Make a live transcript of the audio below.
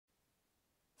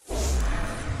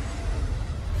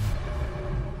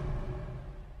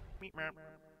Hey,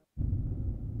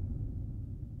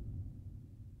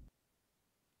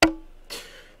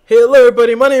 hello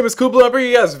everybody, my name is Kubla. I'm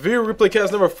bringing you guys Video Replay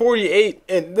Cast number 48,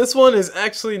 and this one is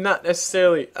actually not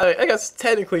necessarily, I guess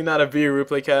technically not a Video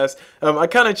Replay Cast. I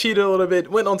kind of cheated a little bit,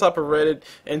 went on top of Reddit,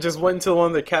 and just went into one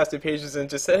of the casted pages and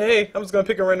just said, hey, I'm just going to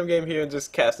pick a random game here and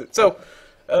just cast it. So,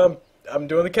 I'm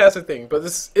doing the casted thing, but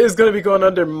this is going to be going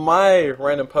under my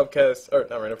random pubcast, or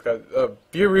not random pubcast,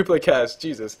 Video Replay Cast.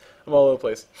 Jesus, I'm all over the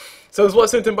place. So this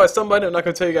was sent in by somebody. I'm not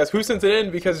going to tell you guys who sent it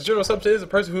in because the general assumption is the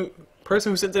person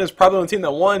who sent it in is probably on the team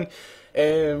that won,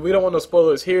 and we don't want no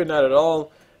spoilers here, not at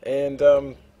all. And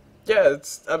yeah,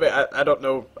 I don't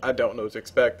know what to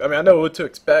expect. I mean, I know what to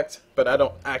expect, but I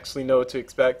don't actually know what to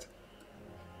expect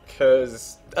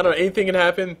because I don't know, anything can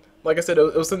happen. Like I said,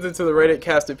 it was sent into the Reddit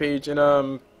casted page, and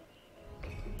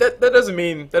that doesn't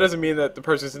mean that the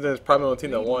person sent in is probably on the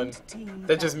team that won.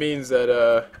 That just means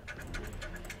that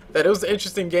that it was an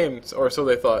interesting game, or so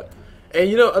they thought. And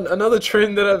you know, another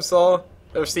trend that I've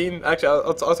seen. Actually,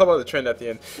 I'll talk about the trend at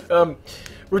the end.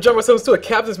 We're jumping ourselves to a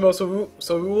captain's mode,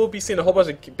 so we will be seeing a whole bunch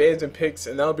of bans and picks,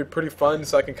 and that'll be pretty fun.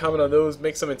 So I can comment on those,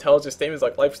 make some intelligent statements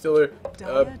like Lifestealer,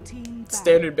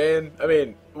 standard ban. I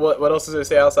mean, what else is there to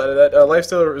say outside of that?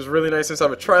 Lifestealer is really nice inside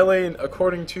of a tri-lane,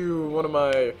 according to one of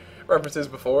my references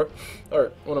before,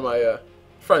 or one of my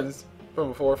friends from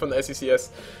before, from the SECS.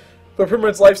 But pretty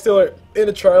much Lifestealer in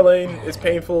a tri-lane is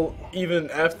painful even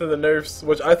after the nerfs,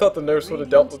 which I thought the nerfs would have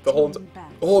dealt with the whole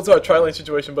entire tri-lane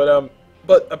situation, but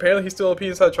apparently he's still OP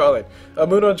inside tri-lane.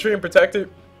 Moon on Tree and Protector,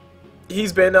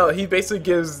 he's banned out. He basically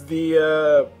gives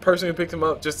the person who picked him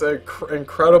up just an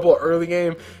incredible early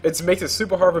game. It makes it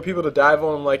super hard for people to dive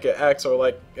on him like an Axe or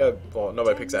like, well,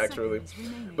 nobody picks Axe really,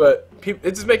 but it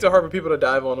just makes it hard for people to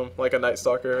dive on him like a Night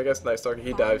Stalker. I guess Night Stalker,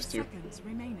 he dives too.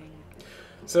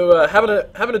 So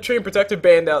having a Tree and Protector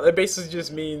banned out, that basically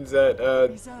just means that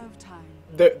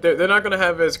they're not going to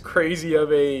have as crazy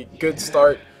of a good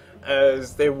start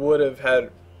as they would have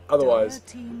had otherwise.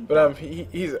 But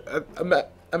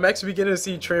I'm actually beginning to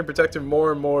see Tree and Protector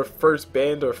more and more first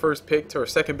banned or first picked or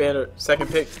second banned or second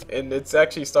picked, and it's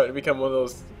actually starting to become one of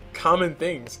those common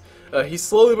things. He's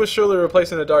slowly but surely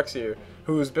replacing the Darkseer,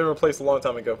 who's been replaced a long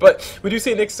time ago. But we do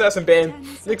see Nick Assassin banned.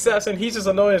 Nick Assassin, he's just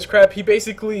annoying as crap. He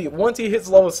basically, once he hits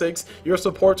level 6, your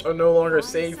supports are no longer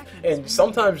safe, and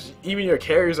sometimes even your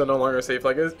carries are no longer safe.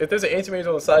 Like, if there's an Anti-Mage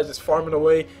on the side just farming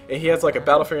away, and he has like a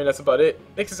Battle Fury and that's about it,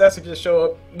 Nick Assassin can just show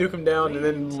up, nuke him down, and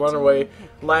then run away,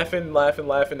 laughing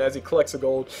as he collects the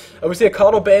gold. We see a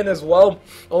Coddle ban as well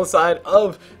on the side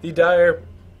of the Dire.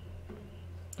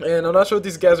 And I'm not sure if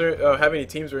these guys have any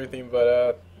teams or anything,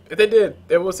 but if they did,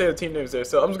 they will say the team names there.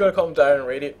 So I'm just gonna call them Dire and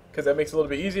Radiant because that makes it a little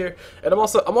bit easier. And I'm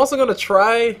also gonna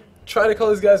try to call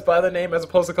these guys by their name as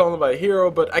opposed to calling them by hero.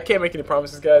 But I can't make any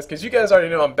promises, guys, because you guys already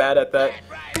know I'm bad at that.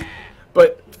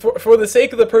 But for the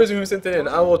sake of the person who sent it in,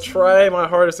 I will try my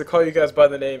hardest to call you guys by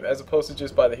the name as opposed to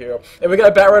just by the hero. And we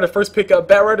got a Batrider first pickup.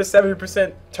 Batrider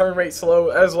 70% turn rate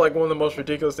slow. That is like one of the most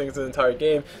ridiculous things in the entire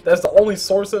game. That's the only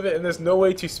source of it, and there's no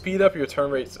way to speed up your turn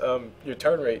rates.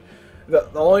 The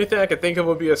only thing I could think of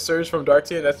would be a surge from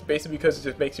Darkseer, and that's basically because it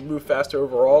just makes you move faster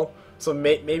overall. So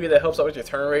maybe that helps out with your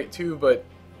turn rate too, but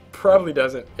probably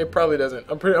doesn't. It probably doesn't.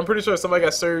 I'm pretty sure if somebody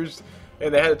got surged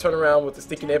and they had to turn around with the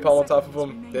sticky napalm on top of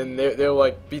them, then they'll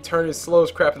like be turning slow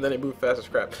as crap and then they move fast as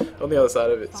crap on the other side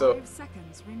of it. So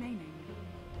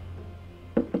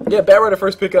yeah, Batrider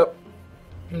first pickup.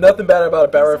 Nothing bad about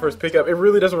a Batrider first pickup. It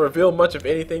really doesn't reveal much of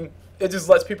anything. It just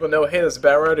lets people know, hey, this is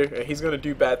Batrider, and he's going to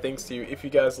do bad things to you if you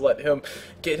guys let him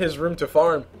get his room to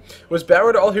farm. With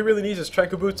Batrider, all he really needs is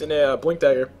Tranquil Boots and a Blink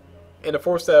Dagger, and a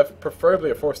 4-staff,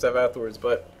 preferably a 4-staff afterwards.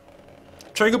 But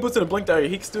Tranquil Boots and a Blink Dagger,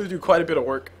 he can still do quite a bit of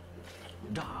work.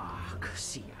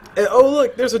 And oh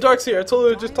look, there's a Darkseer. I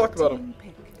totally just talked about him.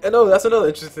 And oh, that's another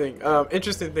interesting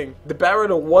thing. The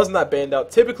Batrider was not banned out.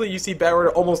 Typically, you see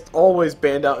Batrider almost always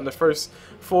banned out in the first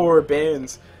 4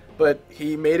 bans. But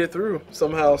he made it through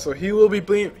somehow, so he will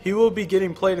be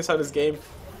getting played inside this game.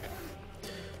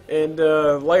 And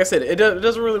like I said, it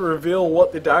doesn't really reveal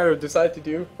what the Dire decide to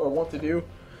do or want to do.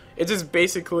 It just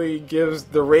basically gives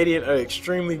the Radiant an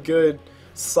extremely good,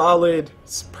 solid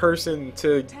person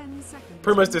to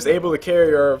pretty much disable the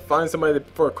carry or find somebody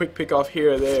for a quick pick off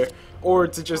here or there, or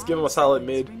to just give him a solid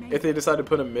mid if they decide to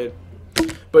put him mid.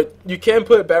 But you can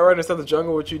put Batrider inside the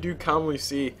jungle, which you do commonly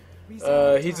see. He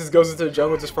just goes into the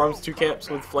jungle, just farms 2 camps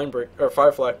with Flamebreak or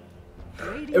Firefly.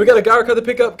 And we got a Gyrocopter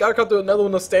pickup. Gyrocopter, another one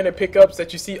of those standard pickups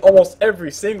that you see almost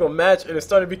every single match, and it's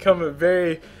starting to become a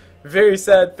very, very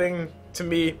sad thing to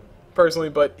me personally,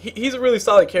 but he's a really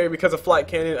solid carry because of Flat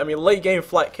Cannon. I mean, late game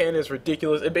Flat Cannon is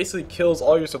ridiculous. It basically kills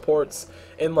all your supports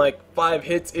in like 5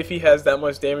 hits if he has that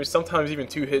much damage, sometimes even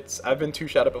 2 hits. I've been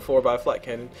 2-shotted before by a Flat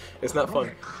Cannon. It's not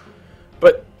fun.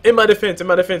 But in my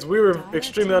defense, we were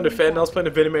extremely underfed, and I was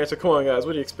playing the Venomary, so come on guys,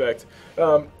 what do you expect?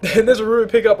 And there's a Rubick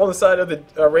pickup on the side of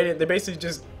the Radiant. They basically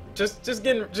just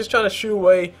trying to shoo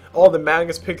away all the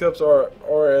Magnus pickups or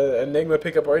Enigma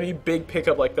pickup or any big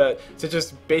pickup like that to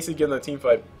just basically get in the team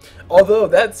fight. Although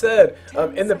that said,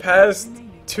 in the past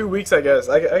 2 weeks, I guess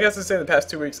to say in the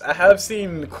past 2 weeks, I have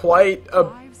seen quite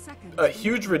a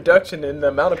huge reduction in the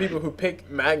amount of people who pick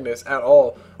Magnus at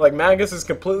all. Like, Magnus is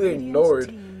completely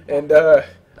ignored, and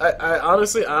I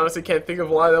honestly can't think of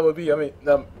why that would be. I mean,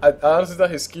 I honestly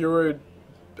thought his skewer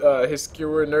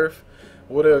nerf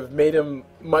would have made him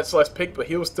much less picked, but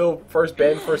he was still first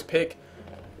pick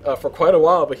for quite a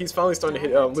while, but he's finally starting to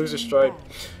hit lose his stride.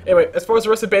 Anyway, as far as the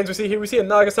rest of the bans we see here, we see a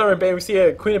Naga Siren ban, we see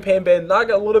a Queen of Pain ban.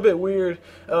 Naga a little bit weird.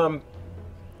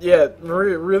 Yeah,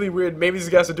 really weird. Maybe these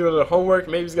guys are doing their homework.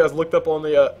 Maybe these guys looked up on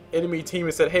the enemy team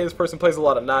and said, hey, this person plays a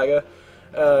lot of Naga.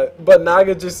 But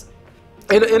Naga just,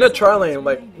 in a tri lane,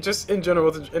 like, just in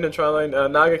general, in a tri lane,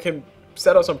 Naga can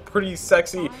set up some pretty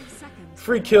sexy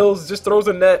free kills, just throws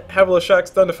a net, have a Lashak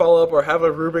stun to follow up, or have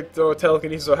a Rubick throw a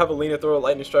telekinesis, or have a Lina throw a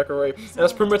lightning strike array. And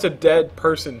that's pretty much a dead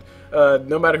person,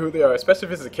 no matter who they are, especially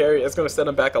if it's a carry. It's going to set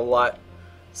them back a lot.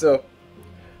 So,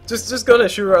 just gonna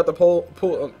shoot her out the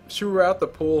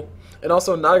pool, and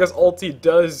also Naga's ulti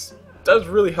does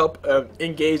really help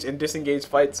engage and disengage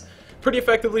fights pretty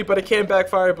effectively, but it can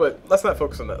backfire. But let's not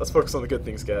focus on that. Let's focus on the good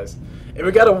things, guys. And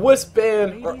we got a Wisp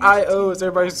ban, or IO as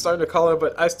everybody's starting to call it,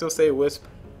 but I still say Wisp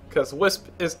because Wisp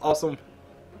is awesome.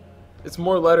 It's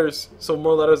more letters, so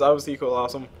more letters obviously equal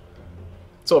awesome.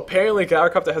 So apparently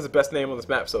Gyrocopter has the best name on this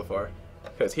map so far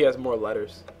because he has more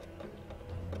letters.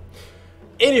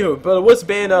 Anywho, but a Wisp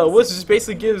ban, Wisp just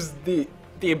basically gives the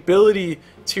ability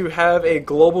to have a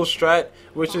global strat,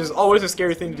 which is always a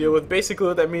scary thing to deal with. Basically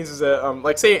what that means is that,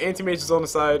 like say Anti-Mage is on the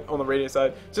side, on the Radiant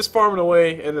side, just farming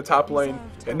away in the top lane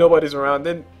and nobody's around,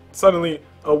 then suddenly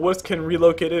a Wisp can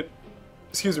relocate it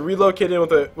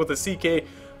with a CK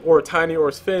or a Tiny or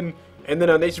a Finn, and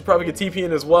then they should probably get TP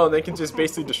in as well, and they can just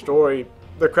basically destroy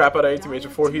the crap out of Anti-Mage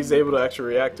before he's able to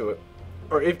actually react to it.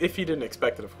 Or if he didn't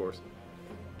expect it, of course.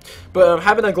 But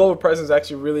having a global presence is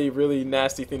actually really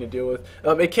nasty thing to deal with.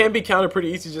 It can be countered pretty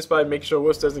easy just by making sure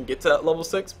Wisp doesn't get to that level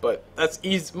 6, but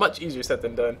that's much easier said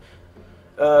than done.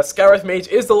 Anti-Mage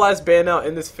is the last ban out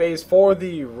in this phase for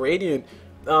the Radiant.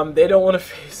 They don't want to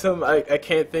face him. I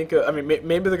can't think of, I mean,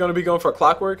 maybe they're going to be going for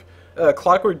Clockwerk.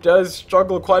 Clockwerk does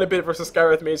struggle quite a bit versus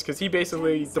Anti-Mage because he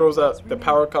basically throws out the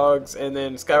power cogs, and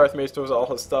then Anti-Mage throws out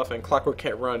all his stuff, and Clockwerk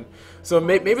can't run. So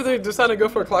maybe they're deciding to go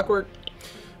for a Clockwerk.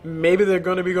 Maybe they're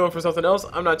going to be going for something else.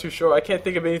 I'm not too sure. I can't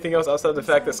think of anything else outside of the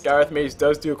fact that Anti-Mage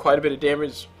does do quite a bit of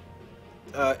damage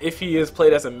if he is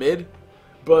played as a mid.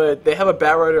 But they have a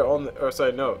Batrider on the, or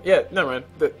sorry, no. Yeah, never mind.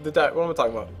 What am I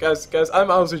talking about? Guys, I'm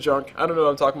honestly drunk. I don't know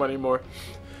what I'm talking about anymore.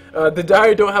 The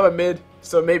Diary don't have a mid,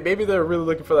 so maybe they're really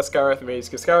looking for that Anti-Mage,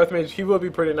 because Anti-Mage, he will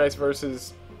be pretty nice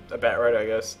versus a Batrider, I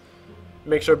guess.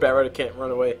 Make sure Batrider can't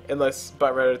run away, unless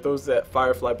Batrider throws that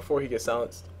Firefly before he gets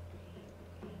silenced.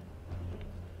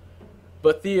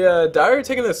 But the Diary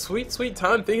taking a sweet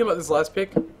time thinking about this last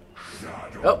pick.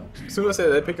 Oh, as soon as I say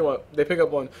that, they pick up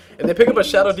one. And they pick up a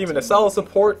Shadow Demon, a solid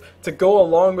support to go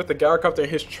along with the Gyrocopter in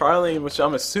his tri-lane, which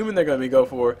I'm assuming they're going to go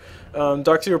for.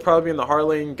 Darkseer will probably be in the hard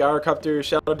lane, Gyrocopter,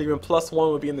 Shadow Demon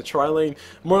 +1 would be in the tri-lane.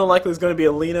 More than likely it's going to be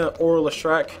a Lina or a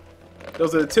Lashak.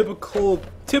 Those are the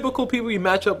typical people you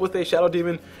match up with a Shadow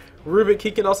Demon. Rubick,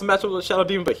 he can also match up with a Shadow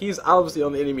Demon, but he's obviously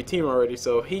on the enemy team already,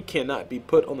 so he cannot be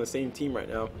put on the same team right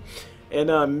now. And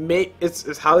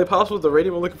it's highly possible the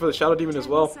Radiant will looking for the Shadow Demon as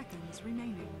well.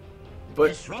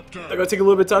 But they're going to take a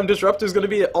little bit of time. Disruptor is going to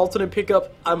be an alternate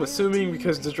pickup, I'm assuming,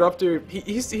 because Disruptor,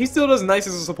 he still does nice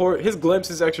as a support. His glimpse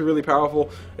is actually really powerful,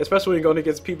 especially when you're going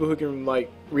against people who can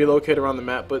like relocate around the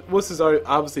map. But Wisp is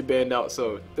obviously banned out,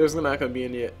 so there's not going to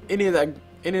be any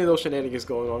of those shenanigans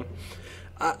going on.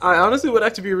 I honestly would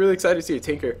actually be really excited to see a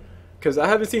Tinker, because I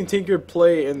haven't seen Tinker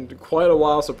play in quite a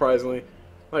while, surprisingly.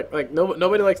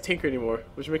 Nobody likes Tinker anymore,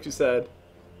 which makes you sad.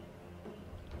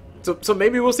 So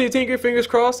maybe we'll see a Tinker, fingers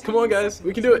crossed. Come on, guys.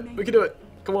 We can do it. We can do it.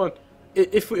 Come on.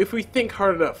 If we think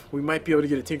hard enough, we might be able to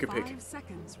get a Tinker pick. 5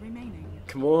 seconds remaining.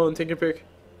 Come on, Tinker pick.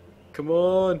 Come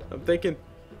on. I'm thinking.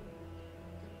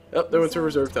 Oh, they went to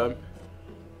reserve time.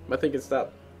 My thinking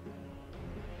stopped.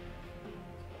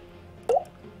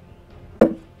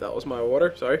 That was my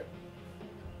water. Sorry.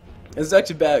 This is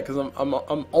actually bad because I'm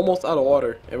almost out of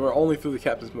water and we're only through the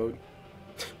captain's mode.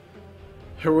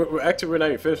 We're not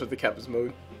even finished with the Captain's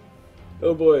mode.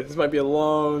 Oh boy, this might be a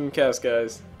long cast,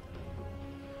 guys.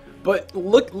 But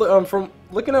look from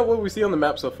looking at what we see on the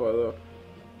map so far, though,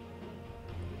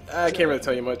 I can't really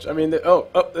tell you much. I mean,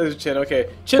 there's Chen.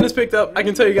 Okay, Chen is picked up. I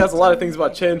can tell you guys a lot of things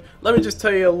about Chen. Let me just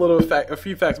tell you a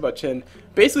few facts about Chen.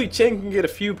 Basically, Chen can get a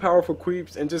few powerful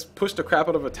creeps and just push the crap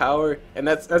out of a tower, and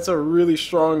that's a really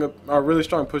strong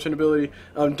pushing ability.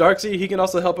 Darkseid, he can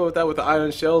also help out with that with the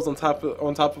iron shells on top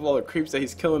of all the creeps that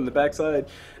he's killing in the backside.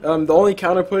 The only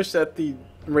counter push that the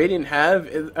Radiant have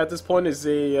at this point is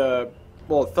a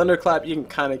well, Thunderclap. You can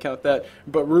kind of count that,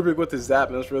 but Rubick with his zap,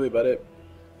 and that's really about it.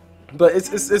 But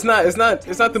it's not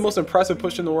the most impressive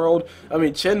push in the world. I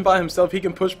mean, Chen by himself, he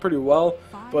can push pretty well,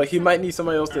 but he might need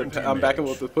somebody else to back him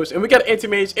with the push. And we got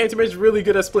Anti-Mage. Anti-Mage is really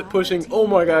good at split pushing. Oh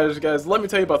my gosh, guys, let me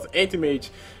tell you about the Anti-Mage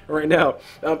right now.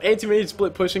 Anti-Mage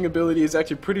split pushing ability is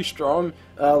actually pretty strong.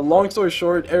 Long story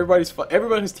short, everybody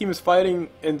on his team is fighting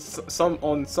on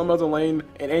some other lane,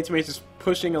 and Anti-Mage is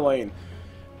pushing a lane.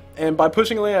 And by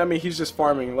pushing a lane, I mean he's just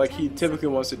farming like he typically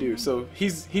wants to do. So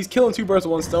he's killing two birds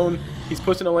with one stone. He's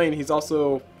pushing a lane. He's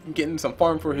also getting some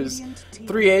farm for his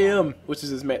 3 AM, which is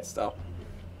his mat style,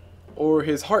 or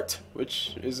his heart,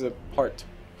 which is a heart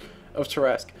of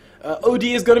Tarask. OD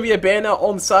is going to be a ban now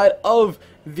on the side of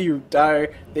the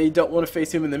Dire. They don't want to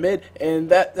face him in the mid, and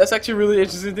that's actually a really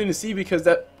interesting thing to see, because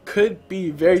that could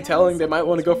be very telling. They might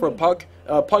want to go for a Puck.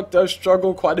 Puck does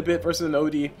struggle quite a bit versus an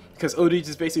OD, because OD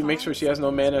just basically makes sure she has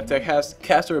no mana to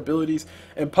cast her abilities,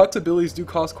 and Puck's abilities do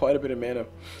cost quite a bit of mana.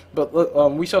 But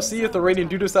we shall see if the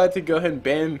Radiant do decide to go ahead and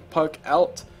ban Puck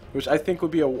out, which I think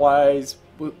would be a wise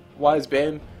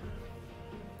ban,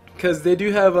 because they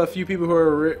do have a few people who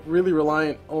are really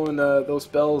reliant on those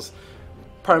spells,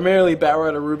 primarily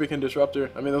Batrider, Rubick, and Disruptor.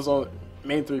 I mean, those are the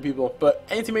main three people. But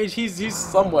Anti-Mage, he's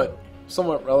somewhat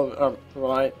relevant,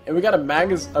 reliant. And we got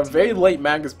a very late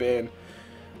Magus ban.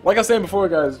 Like I was saying before,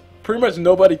 guys, pretty much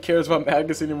nobody cares about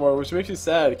Magus anymore, which makes me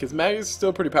sad, because Magus is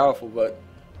still pretty powerful, but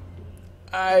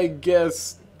I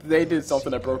guess they did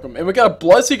something that broke him. And we got a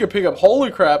Bloodseeker pickup.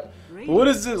 Holy crap! What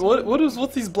is this? What is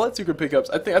with these Bloodseeker pickups?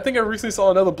 I think I recently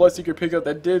saw another Bloodseeker pickup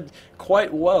that did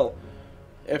quite well.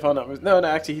 If I'm not mistaken. No,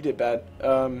 actually he did bad.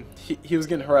 He was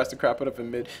getting harassed the crap out of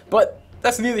him mid, but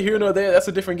that's neither here nor there. That's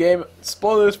a different game.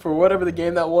 Spoilers for whatever the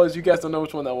game that was. You guys don't know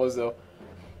which one that was, though,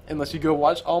 unless you go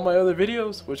watch all my other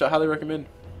videos, which I highly recommend.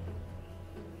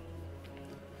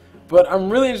 But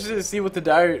I'm really interested to see what the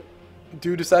Dire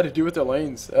do decide to do with their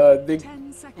lanes. They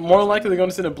more likely they're going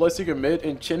to send a Bloodseeker mid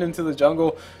and Chen into the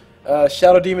jungle.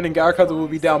 Shadow Demon and Gyrocopter will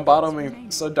be down bottom,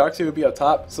 and so Darkseid will be up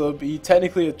top. So it'll be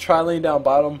technically a tri-lane down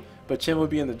bottom, but Chen will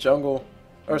be in the jungle.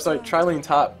 Or sorry, tri-lane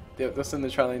top. They'll send the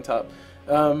tri-lane top.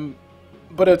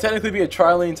 But it'll technically be a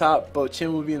tri-lane top, but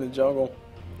Chen will be in the jungle.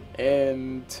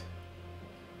 And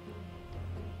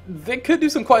they could do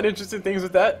some quite interesting things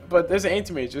with that, but there's an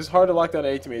Anti-Mage. It's hard to lock down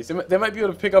an Anti-Mage. They might be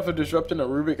able to pick up a Disruptor and a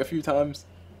Rubick a few times,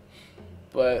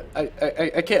 but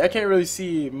I can't really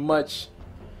see much.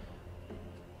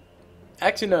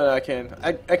 Actually, no, I can.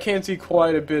 I can see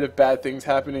quite a bit of bad things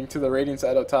happening to the Radiant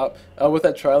side up top with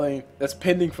that tri-lane that's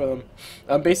pending for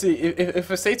them. Basically, if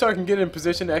a Sator can get in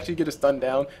position to actually get a stun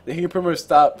down, then he can pretty much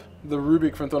stop the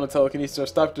Rubick from throwing a telekinesis, or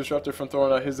stop Disruptor from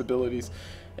throwing out his abilities.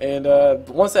 And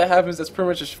once that happens, that's pretty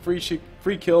much a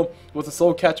free kill with a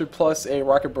Soul Catcher plus a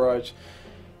Rocket Barrage.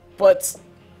 But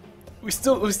we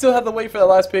still have to wait for that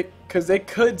last pick, because they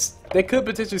could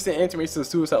potentially send Anti-Mage to the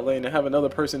suicide lane and have another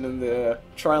person in the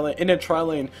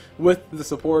tri-lane with the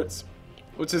supports,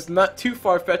 which is not too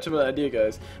far-fetched of an idea,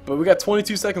 guys. But we got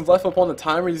 22 seconds left up on the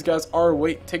timer. These guys are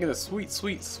taking a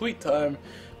sweet time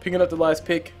picking up the last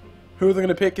pick. Who are they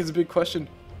gonna pick is a big question.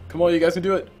 Come on, you guys can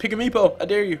do it. Pick a Meepo, I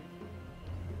dare you.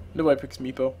 Nobody picks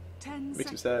Meepo.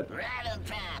 Makes me sad.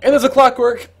 And there's a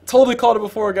Clockwerk. Totally called it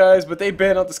before, guys, but they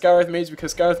banned out the Skywrath Mage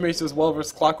because Skywrath Mage does well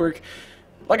versus Clockwerk.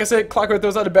 Like I said, Clockwerk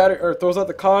throws out the battery, or throws out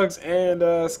the cogs, and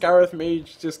Skywrath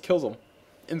Mage just kills them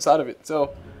inside of it.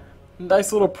 So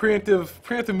nice little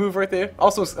preemptive move right there.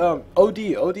 Also,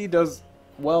 OD does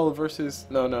well versus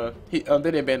they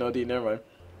didn't ban OD. Never mind.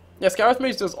 Yeah, Skywrath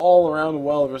Mage does all around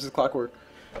well versus Clockwerk.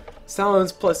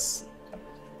 Silence plus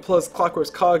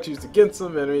Clockwerk's cogs used against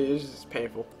them, and it's just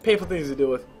painful things to deal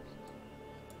with.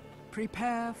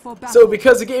 Prepare for battle. So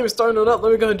because the game is starting on up,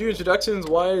 let me go ahead and do introductions.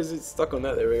 Why is it stuck on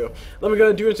that? There we go. Let me go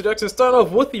ahead and do introductions. Start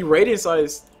off with the Radiant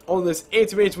size on this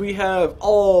Anti-Mage. We have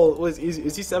is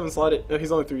he 7 slotted? No,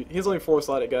 he's only 3. He's only 4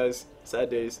 slotted, guys. Sad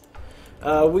days.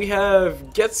 We have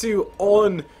Getsu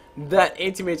on that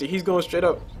Anti-Mage. He's going straight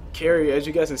up carry. As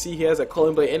you guys can see, he has that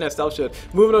Culling Blade and that Stout Shield.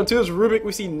 Moving on to this Rubick,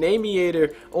 we see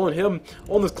Namiator on him.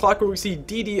 On this Clockwerk, we see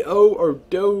DDO or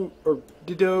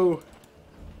Dido.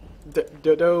 I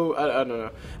don't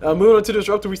know. Moving on to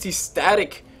Disruptor, we see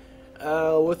Static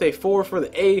with a 4 for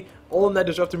the A on that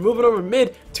Disruptor. Moving over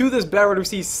mid to this Batrider, we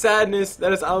see Sadness.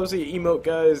 That is obviously an emote,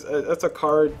 guys. That's a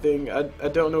card thing. I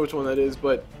don't know which one that is,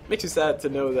 but makes you sad to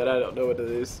know that I don't know what it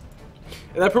is.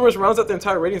 And that pretty much rounds out the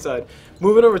entire rating side.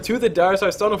 Moving over to the dire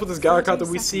side, starting off with this Gyrocopter,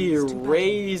 we see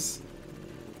Raise.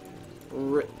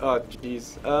 Oh,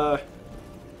 jeez.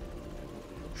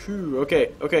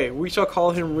 Okay. We shall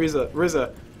call him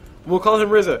Rizza. We'll call him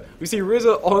Rizza. We see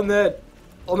Rizza on that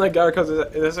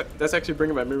Gyrocopter. That's actually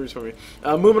bringing back memories for me.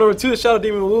 Moving over to the Shadow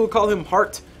Demon, we'll call him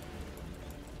Heart.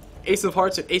 Ace of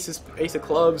Hearts and Ace of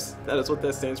Clubs. That is what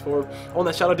that stands for. On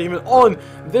that Shadow Demon. On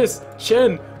this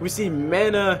Chen, we see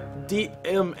Mana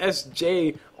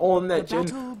DMSJ on that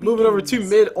Chen. Moving over to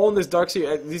mid on this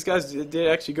Darkseer. These guys did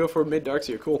actually go for mid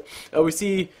Darkseer. Cool. We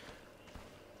see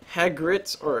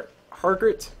Hagrit or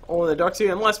Hargrit on the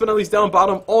Darkseer. And last but not least, down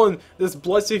bottom on this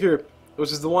Bloodseeker,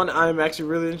 which is the one I'm actually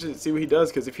really interested to see what he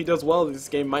does, because if he does well, this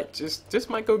game might just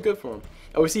might go good for him.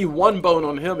 We see 1 bone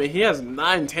on him, and he has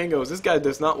 9 tangos. This guy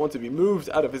does not want to be moved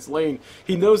out of his lane.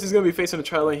 He knows he's going to be facing a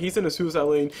tri lane. He's in a suicide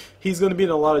lane. He's going to be in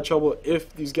a lot of trouble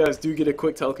if these guys do get a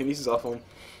quick telekinesis off him.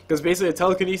 Because basically a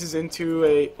telekinesis into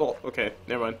a... Well, okay,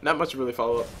 never mind. Not much to really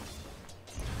follow up.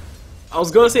 I was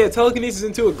going to say a telekinesis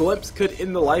into a glimpse could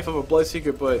end the life of a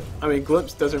Bloodseeker, but, I mean,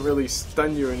 glimpse doesn't really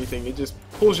stun you or anything. It just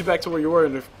pulls you back to where you were,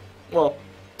 and if... Well...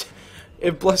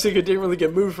 If Bloodseeker didn't really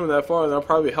get moved from that far, then I'll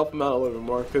probably help him out a little bit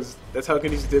more, because that's how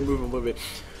Kinesis did move him a little bit.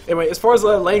 Anyway, as far as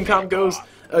the lane comp goes,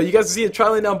 you guys see a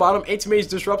tri-lane down bottom, Anti-Mage,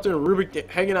 Disruptor, and Rubick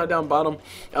hanging out down bottom.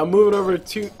 Moving over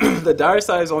to the dire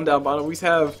side on down bottom, we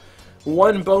have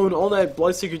 1 bone on that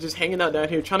Bloodseeker just hanging out down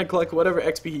here, trying to collect whatever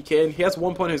XP he can. He has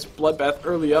 1 point in his Bloodbath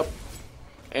early up.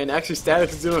 And actually, Static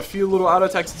is doing a few little auto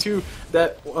attacks to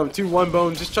that to 1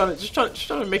 bone, just trying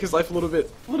to make his life a little bit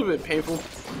painful.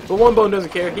 But 1 bone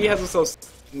doesn't care. He has himself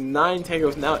 9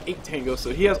 tangos now, 8 tangos,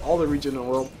 so he has all the regen in the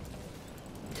world.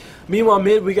 Meanwhile,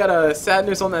 mid we got a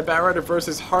Sadness on that Batrider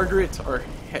versus Hargrit or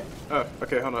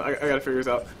okay, hold on, I gotta figure this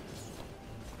out.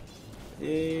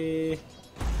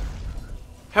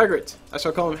 Hagrid. I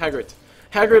shall call him Hagrid.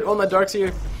 Hagrid on that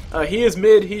Darkseer. He is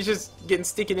mid. He's just getting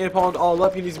sticky napalmed all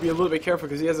up. He needs to be a little bit careful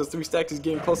because he has those 3 stacks. He's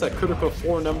getting close to that critical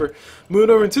 4 number. Moving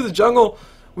over into the jungle,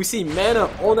 we see Mana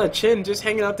on that Chen just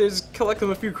hanging out there, just collecting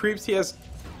a few creeps. He has,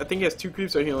 I think he has 2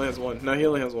 creeps, or he only has 1. No, he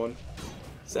only has 1.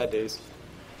 Sad days.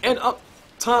 And up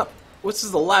top, which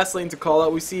is the last lane to call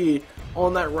out, we see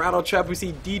on that Rattle Trap, we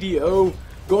see DDO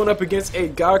going up against a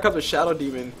Gyrocopter Shadow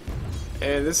Demon.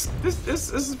 And this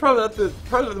is probably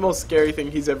the most scary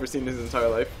thing he's ever seen in his entire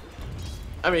life.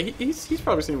 I mean, he's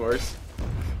probably seen worse.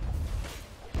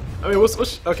 I mean,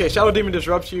 okay, Shadow Demon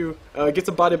disrupts you, gets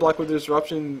a body block with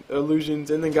disruption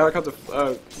illusions, and then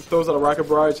Gyrocopter throws out a rocket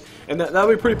barrage, and that'll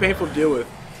be pretty painful to deal with.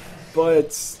 But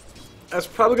that's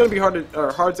probably going to be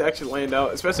hard to actually land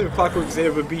out, especially if Clockwerk is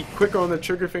able to be quicker on the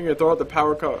trigger finger and throw out the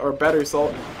power or battery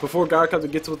assault before Gyrocopter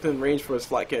gets within range for his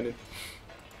flat cannon.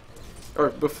 Or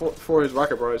before his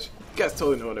rocket barrage. You guys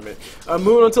totally know what I meant.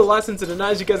 Moving on to the last into the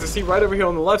nines, you guys can see right over here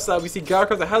on the left side, we see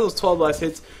Gyrocopter has those 12 last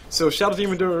hits. So Shadow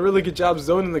Demon doing a really good job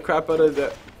zoning the crap out of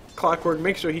that Clockwerk,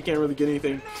 make sure he can't really get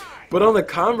anything. But on the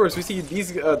converse, we see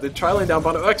these the tri-lane down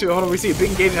bottom. Actually, hold on, we see a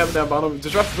big engagement happening down bottom.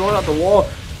 Disruptor throwing out the wall.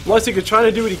 Bloodseeker trying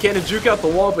to do what he can to juke out the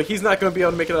wall, but he's not going to be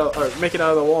able to make it out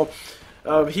of the wall.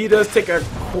 He does take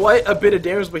quite a bit of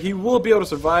damage, but he will be able to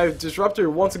survive. Disruptor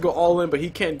wants to go all in, but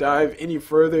he can't dive any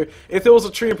further. If there was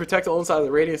a tree and protect on the side of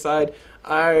the radiant side,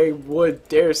 I would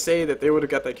dare say that they would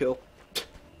have got that kill.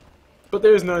 But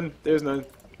there's none. There's none.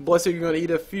 Bloodseeker going to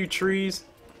eat a few trees,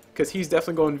 because he's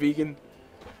definitely going vegan.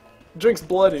 Drinks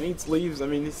blood and eats leaves. I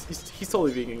mean, he's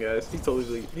totally vegan, guys. He's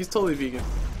totally vegan.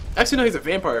 Actually, no, he's a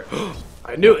vampire.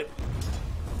 I knew it.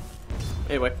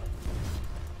 Anyway.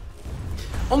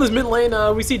 On this mid lane,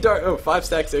 we see 5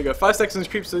 stacks. There you go, 5 stacks on these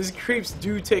creeps. So these creeps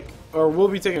do take, or will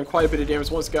be taking quite a bit of damage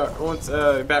once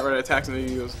Batrider attacks them.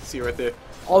 You see right there,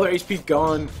 all their HP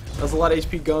gone. There's a lot of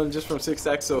HP gone just from 6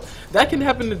 stacks. So that can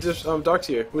happen to just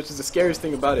Darkseer, which is the scariest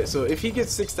thing about it. So if he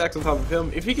gets 6 stacks on top of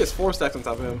him, if he gets 4 stacks on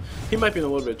top of him, he might be in a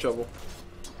little bit of trouble.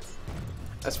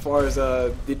 As far as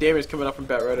the damage coming up from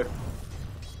Batrider.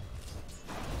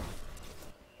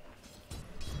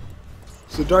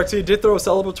 So Darkseer did throw a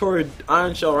celebratory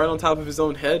iron shell right on top of his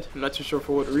own head. I'm not too sure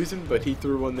for what reason, but he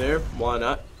threw one there. Why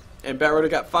not? And Batrider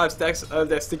got 5 stacks of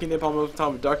that sticky napalm on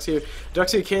top of Darkseer.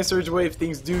 Darkseer can surge away if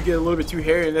things do get a little bit too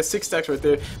hairy, and that's 6 stacks right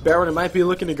there. Batrider might be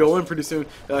looking to go in pretty soon.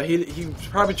 He's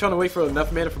probably trying to wait for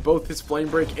enough mana for both his Flame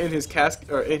Break and his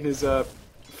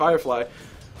Firefly.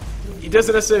 He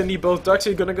doesn't necessarily need both.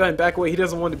 Darkseer gonna go ahead and back away. He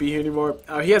doesn't want to be here anymore.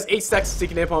 He has 8 stacks of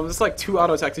sticky napalm. This is like 2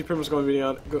 auto attacks. He's pretty much going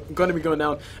to be going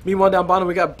down. Meanwhile, down bottom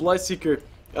we got Bloodseeker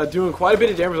doing quite a bit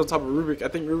of damage on top of Rubick. I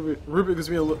think Rubick was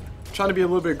trying to be a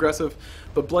little bit aggressive,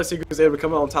 but Bloodseeker was able to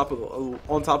come out on top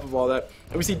of all that.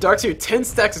 And we see Darkseer 10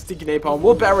 stacks of sticky napalm.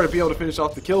 Will Batrider be able to finish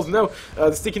off the kills? No.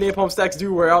 The sticky napalm stacks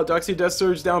do wear out. Darkseer does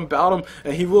surge down bottom,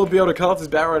 and he will be able to cut off his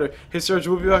Batrider. His surge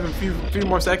will be back in a few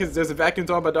more seconds. There's a vacuum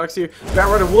thrown by Darkseer.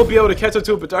 Batrider will be able to catch up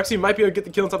to it, but Darkseer might be able to get the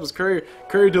kill on top of his courier.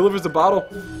 Courier delivers the bottle,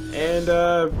 and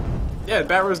yeah,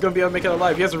 Batrider is going to be able to make it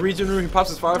alive. He has a regen room, he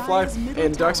pops his Firefly,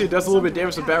 and Darkseer does a little bit of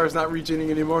damage, so Batrider's not regening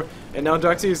anymore. And now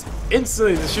Darkseer's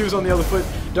instantly, the shoe's on the other foot.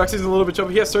 Darkseer's in a little bit of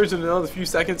trouble. He has surge in another few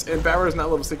seconds, and Batrider's not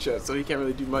level 6 yet, so he can't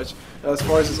really do much as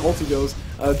far as his ulti goes.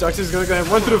 Darkseer's going to go ahead and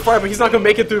run through the fire, but he's not going to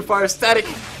make it through the fire. Static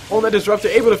on that Disruptor,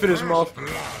 able to finish him off.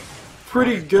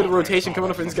 Pretty good rotation coming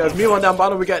up for these guys. Meanwhile, down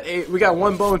bottom, we got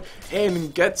one bone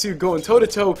and Getsu going toe to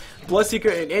toe.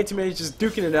 Bloodseeker and Anti-Mage just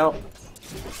duking it out.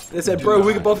 They said, bro,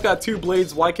 we both got 2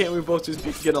 blades. Why can't we both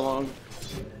just get along?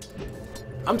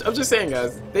 I'm just saying,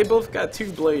 guys. They both got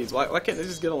 2 blades. Why can't they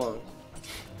just get along?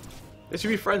 They should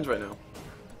be friends right now.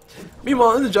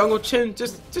 Meanwhile, in the jungle, Chen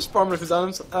just farming up his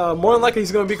items. More than likely,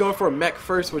 he's going to be going for a mech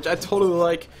first, which I totally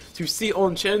like to see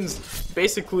on Chen's.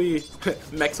 Basically,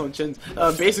 mechs on Chen's.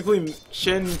 Basically,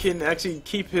 Chen can actually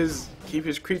keep his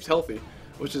creeps healthy,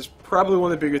 which is probably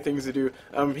one of the bigger things to do.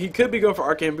 He could be going for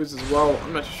arcane boots as well.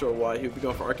 I'm not sure why he would be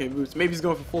going for arcane boots. Maybe he's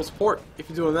going for full support if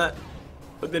he's doing that.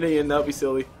 But then again, that would be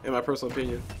silly, in my personal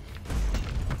opinion.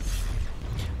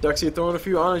 Darkseer throwing a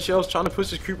few on shells, trying to push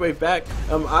his creep wave back.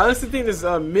 I honestly think this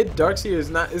mid Darkseer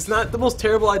is not the most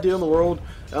terrible idea in the world,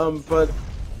 but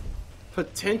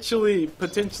potentially.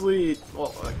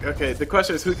 Well, okay. The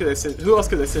question is, who else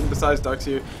could they send besides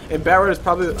Darkseer? And Batrider is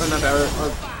probably not Batrider.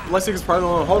 Bloodseeker is probably the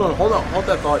one. Hold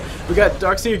that thought. We got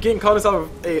Darkseer getting caught us out of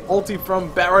a ulti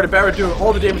from Batrider. Batrider doing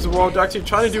all the damage in the world. Darkseer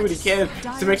trying to do what he can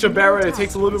to make sure Batrider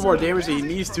takes a little bit more damage than he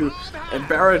needs to, and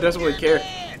Batrider doesn't really care.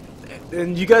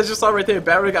 And you guys just saw right there,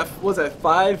 Batrider got, what was that,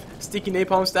 5 sticky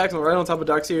napalm stacks right on top of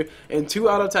Darkseer, and 2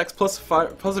 auto attacks plus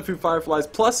a few Fireflies,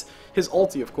 plus his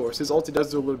ulti, of course. His ulti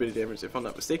does do a little bit of damage, if I'm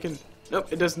not mistaken.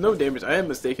 Nope, it does no damage. I am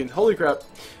mistaken. Holy crap.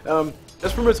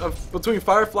 That's pretty much between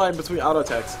Firefly and between auto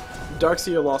attacks.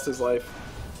 Darkseer lost his life.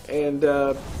 And,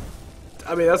 I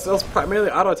mean, that was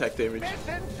primarily auto attack damage.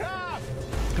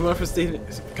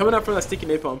 Coming out from that sticky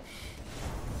napalm.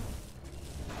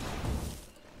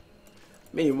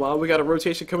 Meanwhile, we got a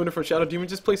rotation coming in from Shadow Demon,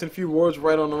 just placing a few wards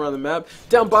right on around the map.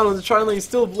 Down bottom, the tri lane is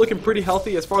still looking pretty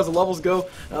healthy as far as the levels go.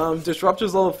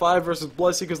 Disruptor's level 5 versus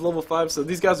Bloodseeker's level 5, so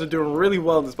these guys are doing really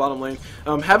well in this bottom lane.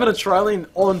 Having a tri lane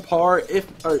on par,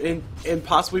 and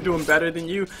possibly doing better than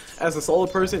you as a solo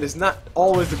person is not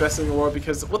always the best thing in the world,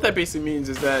 because what that basically means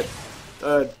is that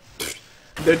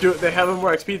they're having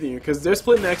more XP than you, because they're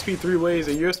splitting the XP 3 ways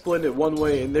and you're splitting it 1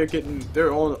 way, and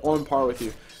they're on par with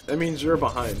you. That means you're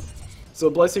behind. So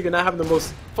Bloodseeker not having the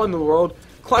most fun in the world.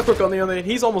 Clockwerk on the other hand,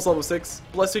 he's almost level 6.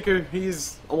 Bloodseeker,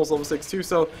 he's almost level 6 too.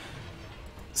 So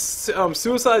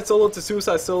suicide solo to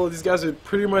suicide solo, these guys are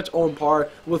pretty much on par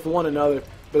with one another.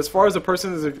 But as far as the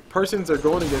persons are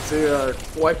going against, they are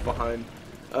quite behind.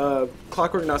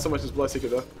 Clockwerk not so much as Bloodseeker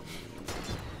though.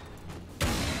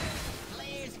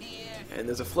 And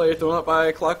there's a flare thrown up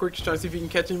by Clockwerk, trying to see if he can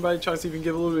catch anybody, trying to see if he can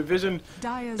give a little bit of vision.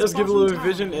 Does give a little bit of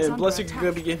vision, and Bloodseeker's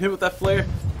gonna be getting hit with that flare.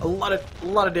 A lot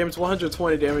of damage,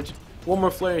 120 damage. One more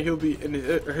flare and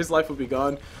his life will be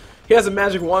gone. He has a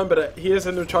magic wand, but he has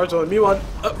no charge on. Meanwhile,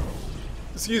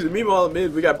 meanwhile in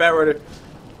mid we got Batrider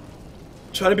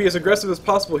trying to be as aggressive as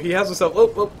possible. He has himself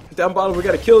down bottom. We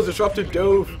got a kill. Disruptor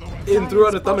dove in, threw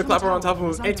out a thunderclapper on top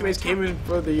of him. Anti-Mage came in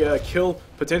for the kill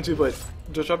potentially, but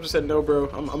Disruptor said, no bro,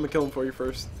 I'm gonna kill him for you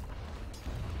first.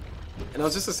 And it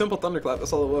was just a simple thunderclap,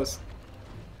 that's all it was.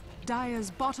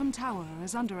 Dire's bottom tower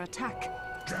is under attack.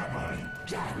 Double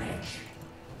damage.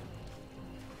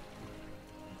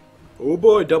 Oh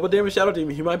boy, double damage Shadow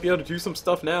Demon. He might be able to do some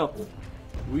stuff now.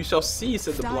 We shall see,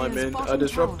 said the blind man.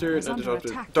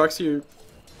 Darkseer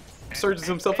surges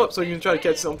himself up so he can try to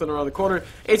catch something around the corner.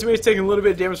 Anti-Mage is taking a little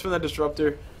bit of damage from that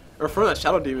Disruptor, or from that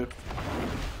Shadow Demon.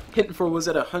 Hitting for was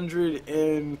at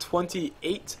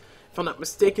 128, if I'm not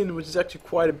mistaken, which is actually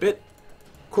quite a bit.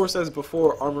 Of course, as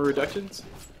before armor reductions.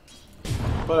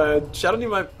 But Shadow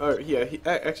Demon might,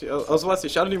 actually, I was about to say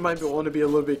Shadow Demon might want to be a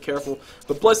little bit careful.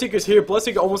 But Bloodseeker's here.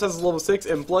 Bloodseeker almost has a level 6,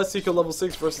 and Bloodseeker level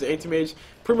 6 versus Anti-Mage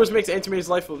pretty much makes Anti-Mage's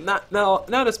life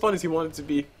not as fun as he wanted it to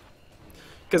be.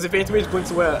 Because if Anti-Mage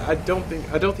blinks away, I don't think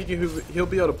he'll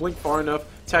be able to blink far enough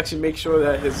to actually make sure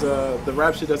that his the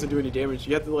Rapture doesn't do any damage.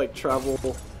 You have to like travel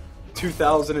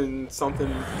 2,000 and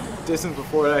something distance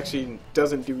before it actually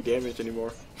doesn't do damage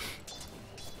anymore.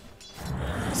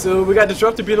 So we got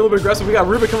Disruptor being a little bit aggressive. We got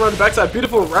Rubick coming around the backside.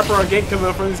 Beautiful wraparound gank coming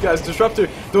up from these guys. Disruptor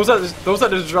throws out the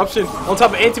disruption on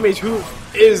top of Anti-Mage, who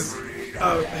is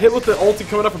hit with the ulti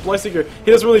coming up from Bloodseeker.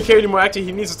 He doesn't really care anymore. Actually,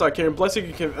 he needs to start caring.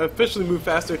 Bloodseeker can officially move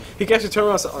faster. He can actually turn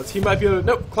around. So he might be able to.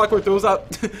 Nope. Clockwerk throws out.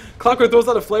 Clockwerk throws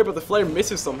out a flare, but the flare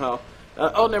misses somehow.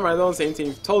 Oh, never mind. They're on the same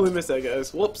team. Totally missed that,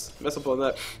 guys. Whoops. Mess up on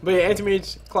that. But yeah,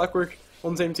 Anti-Mage, Clockwerk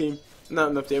on the same team. Not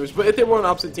enough damage. But if they were on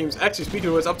opposite teams, actually, speaking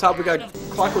of which, up top we got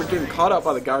Clockwerk getting caught out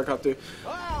by the Gyrocopter.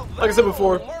 Like I said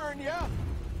before,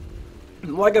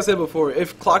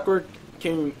 if Clockwerk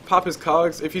can pop his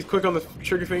cogs, if he's quick on the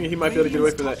trigger finger, he might be able to get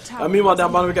away from that. Meanwhile,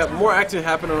 down bottom, we got more action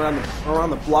happening around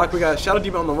the block. We got Shadow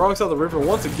Demon on the wrong side of the river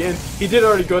once again. He did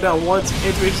already go down once.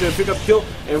 Anti-Mage is going to pick up the kill,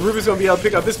 and Rubick's going to be able to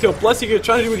pick up this kill. Bloodseeker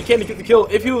trying to do what he can to get the kill.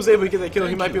 If he was able to get that kill,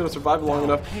 he might be able to survive long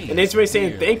enough. And Anti-Mage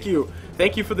saying, thank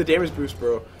you for the damage boost,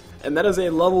 bro. And that is a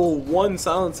level 1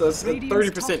 silence, that's a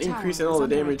 30% increase in all the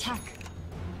damage.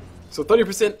 So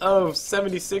 30% of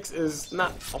 76 is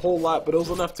not a whole lot, but it was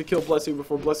enough to kill Bloodseeker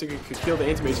before Bloodseeker could kill the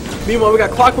Anti-Mage. Meanwhile, we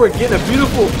got Clockwerk getting a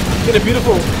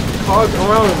beautiful cog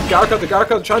around Gyrocopter. The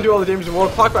Gyrocopter trying to do all the damage in one.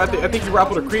 Clockwerk, I think he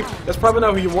grappled a creep. That's probably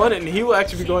not who he wanted, and he will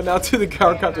actually be going down to the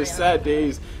Gyrocopter. Sad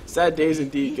days. Sad days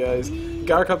indeed, guys.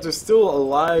 Gyrocopter is still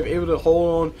alive, able to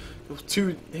hold on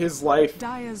to his life.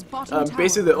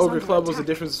 Basically, the Ogre Club was the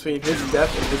difference between his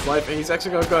death and his life, and he's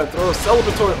actually going to go ahead and throw a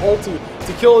celebratory ulti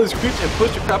to kill his creeps and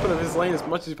push the crap out of his lane as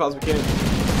much as he possibly can.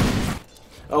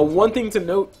 One thing to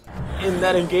note in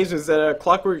that engagement is that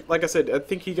Clockwerk, like I said, I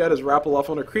think he got his rappel off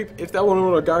on a creep. If that one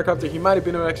went on a Gyrocopter, he might have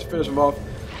been able to actually finish him off,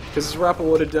 because his rappel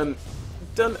would have done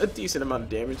a decent amount of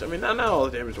damage. I mean, not all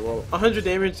the damage in the world. 100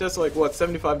 damage, that's like, what,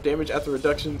 75 damage after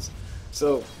reductions?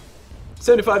 So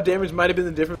 75 damage might have been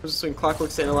the difference between Clockwerk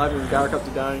staying alive and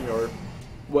Gyrocopter dying, or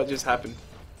what just happened.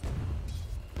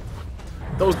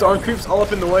 Those darn creeps all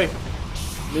up in the way.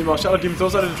 Meanwhile, Shadow Demon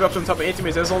throws out a Disruptor on top of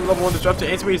Anti-Mage. That's only level 1 Disruptor.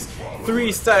 Anti-Mage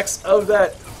 3 stacks of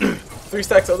that 3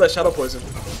 stacks of that Shadow Poison.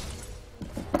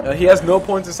 He has no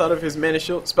points inside of his mana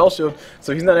shield, spell shield,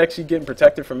 so he's not actually getting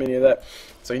protected from any of that.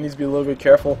 So he needs to be a little bit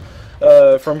careful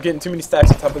from getting too many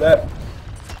stacks on top of that.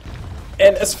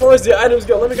 And as far as the items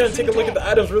go, let me go ahead and take a look at the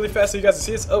items really fast so you guys can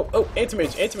see this. Oh,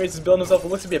 Anti-Mage. Anti-Mage is building himself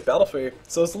what looks to be a battle failure.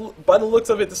 So it's, by the looks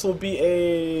of it, this will be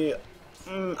a...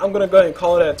 I'm going to go ahead and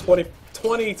call it a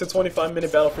 20 to 25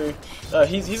 minute battle failure.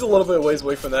 He's a little bit ways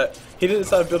away from that. He didn't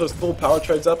decide to build his full power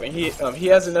treads up, and he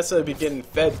hasn't necessarily been getting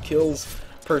fed kills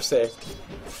per se.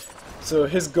 So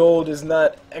his gold is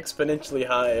not exponentially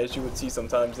high as you would see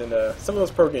sometimes in some of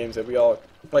those pro games that we all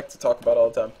like to talk about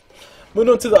all the time.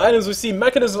 Moving on to the items, we see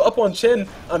Mechanism up on Chen.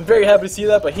 I'm very happy to see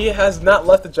that, but he has not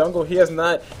left the jungle. He has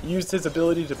not used his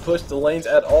ability to push the lanes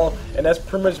at all, and that's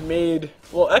pretty much made...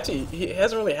 Well, actually, he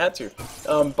hasn't really had to.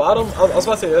 Bottom, I was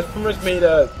about to say, that's pretty much made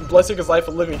Bloodseeker's life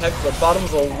a living heck, but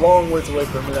bottom's a long ways away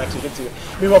from him to actually get to.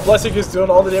 Meanwhile, Bloodseeker's doing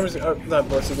all the damage... not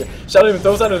Bloodseeker. Shadow Demon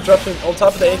throws out a disruption on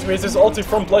top of the Anti-Mage. This ulti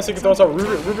from Bloodseeker throws out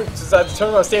Rubick. Rubick decides to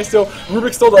turn around, stand still.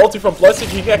 Rubick stole the ulti from Bloodseeker.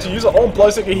 He can actually use it on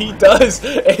Bloodseeker. He does,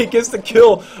 and he gets the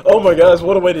kill. Oh my gosh,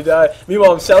 what a way to die.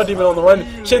 Meanwhile, Shadow Demon on the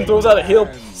run. Chen throws out a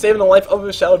heal, saving the life of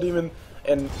his Shadow Demon,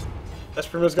 and that's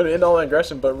pretty much going to end all that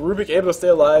aggression, but Rubick able to stay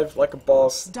alive like a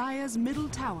boss. Dire's middle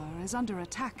tower is under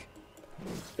attack.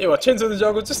 Anyway, Chen's in the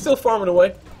jungle, just still farming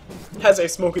away. Has a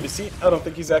Smoky Deceit. I don't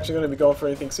think he's actually going to be going for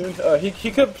anything soon.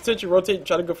 He could potentially rotate and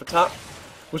try to go for top,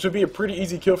 which would be a pretty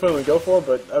easy kill for him to go for,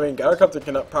 but I mean, Gyrocopter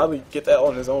can probably get that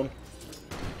on his own.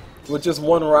 With just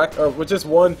one rock, or with just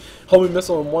one homing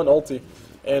missile and one ulti.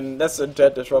 And that's a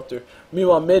dead Disruptor.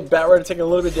 Meanwhile, mid, Batrider taking a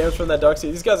little bit of damage from that Dark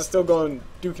Seed. These guys are still going,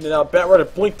 duking it out.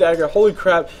 Batrider, Blink Dagger, holy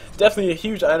crap. Definitely a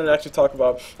huge item to actually talk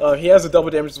about. He has a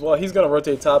double damage as well. He's going to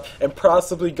rotate top and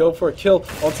possibly go for a kill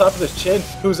on top of this Chen,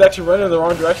 who's actually running in the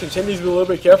wrong direction. Chen needs to be a little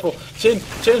bit careful. Chen,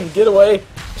 get away.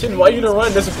 Chen, why are you going to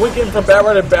run? There's a blink in from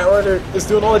Batrider. Batrider is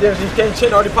doing all the damage he can.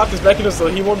 Chen already popped his mechanism,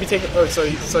 so he won't be taking... he's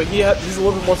a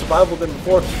little bit more survivable than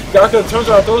before. Gyrocopter turns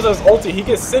around, throws out his ulti. He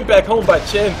gets sent back home by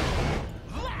Chen.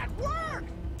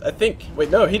 I think...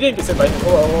 Wait, no, he didn't get sent by...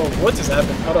 Oh, what just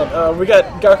happened? Hold on. We got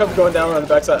Gyrocopter going down on the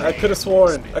backside. I could have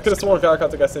sworn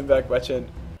Gyrocopter got sent back by Chen,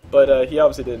 but he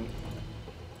obviously didn't.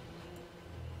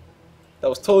 That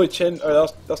was totally Chen, or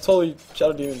that was totally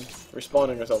Shadow Demon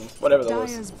respawning or something. Whatever that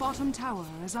was. Dire's bottom tower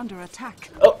is under attack.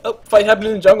 Oh, fight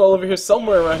happening in the jungle over here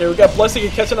somewhere around here. We got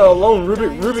Bloodseeker catching out alone.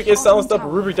 Rubick is silenced up, but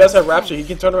Rubick does have Rapture. He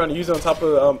can turn around and use it on top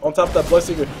of that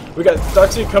Bloodseeker. We got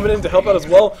Darkseeker coming in to help out as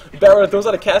well. Batrider throws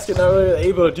out a casket, not really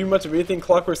able to do much of anything.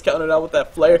 Clockwerk's counting it out with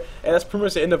that flare, and that's pretty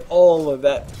much the end of all of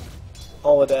that.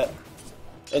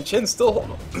 And Chen still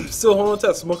holding on to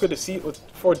that smoke of deceit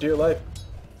for dear life.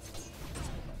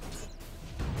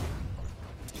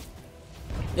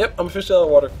 Yep, I'm officially out of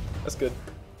water. That's good.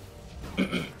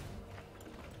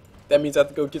 That means I have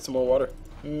to go get some more water.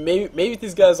 Maybe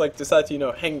these guys like decide to, you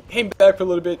know, hang back for a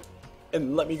little bit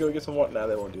and let me go get some water. Nah,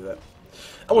 they won't do that.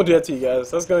 I won't do that to you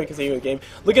guys. Let's go and continue the game.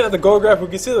 Looking at the goal graph, we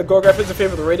can see the goal graph is in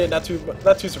favor of the Radiant. Not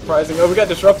too surprising. Oh, we got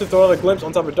Disruptor throwing a glimpse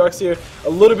on top of Darkseer. A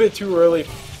little bit too early,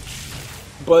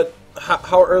 but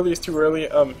how early is too early?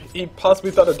 He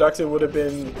possibly thought that Darkseer would have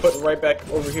been put right back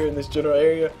over here in this general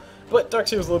area, but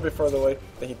Darkseer was a little bit further away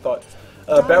than he thought.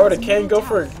 Batrider can go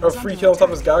for a free kill on top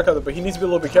of his Gyrocopter, but he needs to be a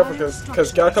little bit careful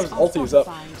because Gyrocopter's ulti is up.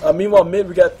 Meanwhile, mid,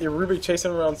 we got the Rubick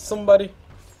chasing around somebody.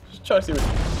 Just trying to see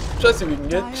what we can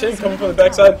get. Chen coming from the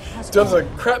backside, does a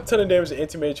crap ton of damage to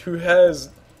Anti-Mage, who has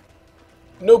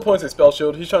no points in Spell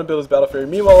Shield. He's trying to build his Battle Fury.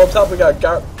 Meanwhile, up top, we got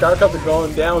Gyrocopter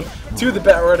going down to the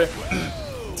Batrider.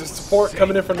 To support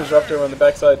coming in from Disruptor on the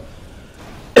backside.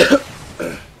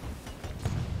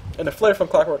 And a flare from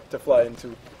Clockwerk to fly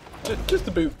into. Just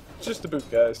the boot. Just the boot,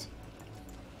 guys.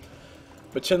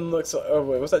 But Chen looks. Oh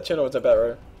wait, was that Chen or was that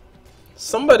Batrider?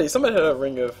 Somebody had a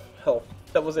ring of health.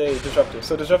 That was a Disruptor.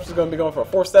 So Disruptor's going to be going for a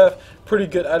 4-staff. Pretty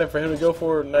good item for him to go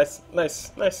for. Nice,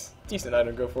 decent item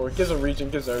to go for. Gives him regen,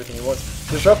 gives him everything he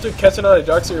wants. Disruptor catching out a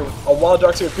Darkseer, a wild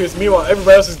Darkseer appears. Meanwhile,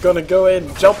 everybody else is going to go in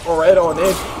and jump right on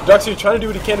in. Darkseer trying to do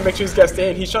what he can to make sure these guys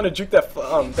stay in. He's trying to juke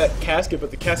that casket, but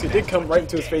the casket did come right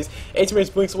into his face.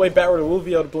 Anti-Mage blinks away. Batrider will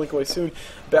be able to blink away soon.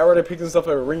 Batrider picks himself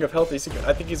a ring of health.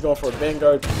 I think he's going for a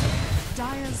Vanguard.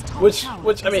 Which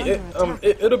I mean,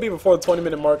 it'll be before the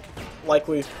 20-minute mark,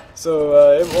 likely,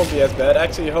 so it won't be as bad.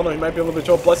 Actually, hold on, he might be a little bit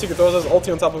short. Bloodseeker throws his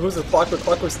ulti on top of who's the Clockwerk.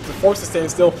 Clockwerk's forced to stand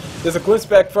still. There's a glimpse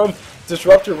back from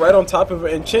Disruptor right on top of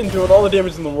it, and Chen doing all the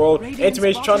damage in the world.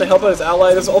 Anti-Mage trying to help out his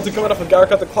ally. There's an ulti coming off of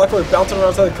Gyrocopter. The Clockwerk bouncing around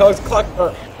inside the cogs.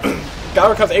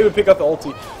 Gyrocopter's able to pick up the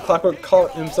ulti. Clockwerk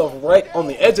caught himself right on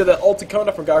the edge of that ulti coming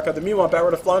up from Gyrocopter. Meanwhile,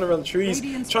 Batrider flying around the trees,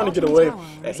 trying to get away.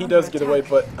 And he does get away,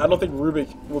 but I don't think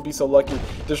Rubick will be so lucky.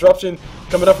 Disruption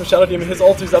coming up from Shadow Demon. His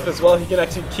ulti's up as well. He can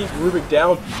actually keep Rubick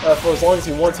down for as long as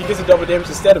he wants. He gets a double damage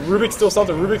instead. Rubick stole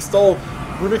something. Rubick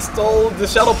stole the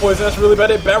Shadow Poison. That's really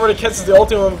bad. Batrider catches the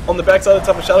ulti on the backside of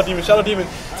the top of Shadow Demon. Shadow Demon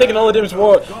taking all the damage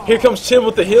more. Here comes Chen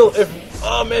with the heal.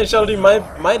 Oh man, Shadow Demon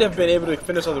might have been able to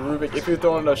finish on the Rubick if he was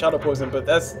throwing a Shadow Poison, but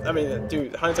that's, I mean,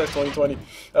 dude, hindsight's 2020.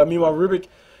 Meanwhile, Rubick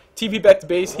TP back to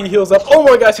base. He heals up. Oh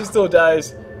my gosh, he still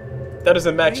dies. That is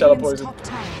a max Shadow Poison.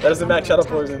 That is a max Shadow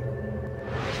Poison.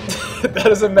 That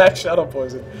is a max Shadow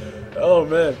Poison. Oh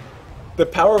man. The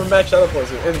power of a max Shadow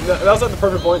Poison. And that was at the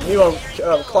perfect point. Meanwhile,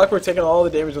 Clockwerk taking all the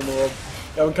damage in the world.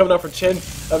 Coming up for Chen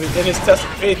in his test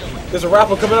of faith. There's a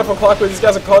raffle coming up from Clockwerk. These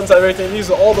guys are caught inside everything. These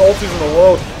are all the ultis in the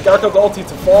world. Gyrocopter ulti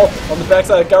to fall on the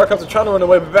backside. Gyrocopter trying to run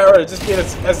away, but Batrider just being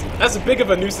as big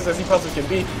of a nuisance as he possibly can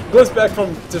be. Glimpse back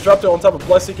from Disruptor on top of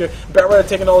Bloodseeker. Batrider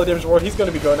taking all the damage in the world. He's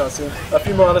going to be going out soon. A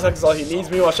few more on attack is all he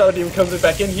needs. Meanwhile, Shadow Demon comes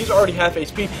back in. He's already half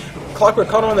HP. Clockwerk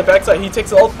caught him on the backside. He takes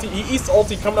the ulti. He eats the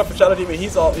ulti coming up for Shadow Demon.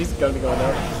 He's going to be going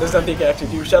down. There's nothing he can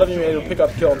actually do. Shadow Demon able to pick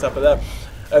up the kill on top of that.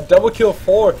 A double kill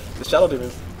for the Shadow Demon.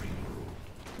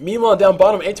 Meanwhile, down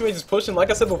bottom, Anti-Mage is pushing. Like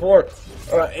I said before,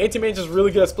 Anti-Mage is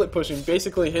really good at split pushing.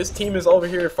 Basically, his team is over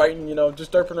here fighting, you know,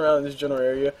 just derping around in this general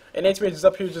area. And Anti-Mage is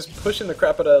up here just pushing the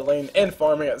crap out of that lane and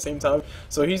farming at the same time.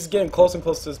 So he's getting close and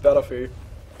close to this Battle Fury.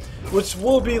 Which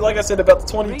will be, like I said, about the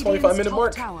 20-25 minute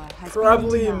mark.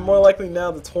 Probably more likely now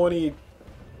the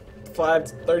 25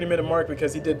 to 30 minute mark,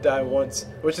 because he did die once.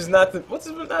 Which is not the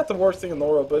worst thing in the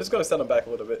world, but it's going to set him back a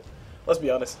little bit. Let's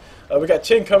be honest. We got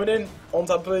Chen coming in on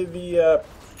top of the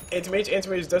Anti-Mage.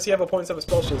 Anti-Mage, does he have a points of a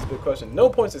spell shield? Is a big question. No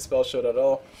points of spell shield at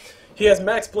all. He has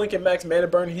max blink and max mana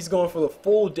burn. He's going for the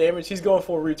full damage. He's going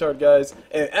full retard, guys.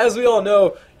 And as we all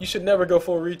know, you should never go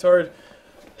full retard.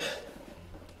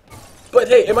 But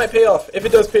hey, it might pay off. If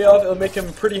it does pay off, it'll make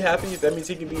him pretty happy. That means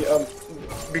he can be,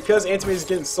 because Anti-Mage is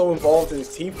getting so involved in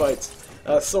his team fights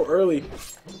so early,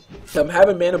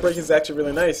 having mana break is actually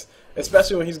really nice.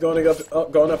 Especially when he's going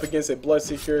up against a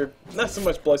Bloodseeker. Not so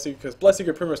much Bloodseeker, because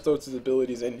Bloodseeker pretty much throws his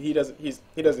abilities, and he doesn't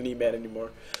need mana anymore.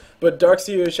 But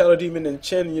Darkseer, Shadow Demon, and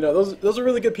Chen, you know, those are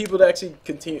really good people to actually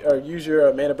continue or use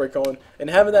your mana break on. And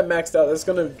having that maxed out, that's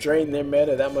going to drain their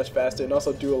mana that much faster, and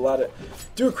also do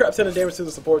a crap ton of damage to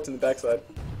the supports in the backside.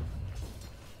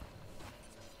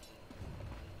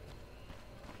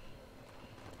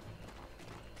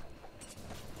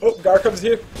 Oh, Gyrocopter's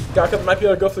here. Gyrocopter might be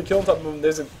able to go for the kill on top of him.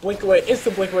 There's a blink away,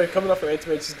 instant blink away coming up from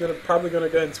Anti-Mage. He's probably gonna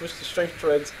go ahead and switch to strength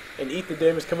treads and eat the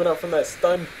damage coming up from that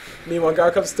stun. Meanwhile,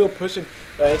 Gyrocopter's still pushing.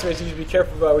 Anti-Mage needs to be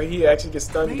careful about where he actually gets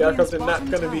stunned. Gyrocopter not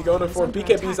gonna be going for it.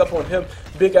 BKB's up on him.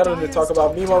 Big item to talk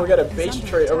about. Meanwhile, we got a base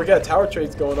trade, or we got tower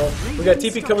trades going on. We got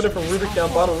TP coming in from Rubick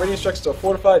down bottom. Radiant structures are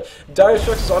fortified. Dire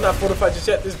structures are not fortified just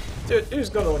yet. This dude's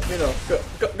gonna, you know,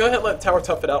 go ahead and let tower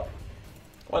tough it out.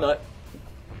 Why not?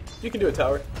 You can do it,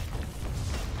 tower.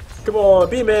 Come on,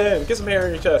 B-man, get some hair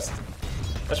in your chest.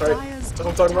 That's right. That's what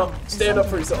I'm talking about. Stand up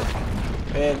for yourself.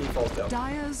 And he falls down.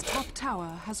 Dire's top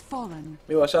tower has fallen.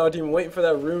 Meanwhile, Shadow Demon waiting for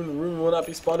that rune. The rune will not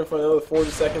be spawning for another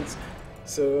 40 seconds.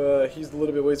 So he's a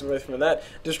little bit ways away from that.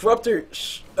 Disruptor,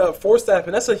 4-staff,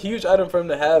 and that's a huge item for him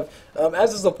to have.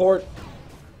 As a support,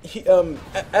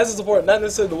 not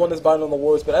necessarily the one that's buying on the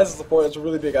wars, but as a support, it's a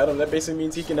really big item. That basically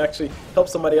means he can actually help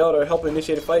somebody out or help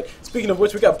initiate a fight. Speaking of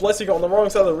which, we got Bloodseeker on the wrong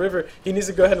side of the river. He needs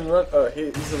to go ahead and run.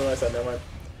 He's on the right side. Never mind.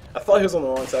 I thought he was on the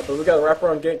wrong side, but we got a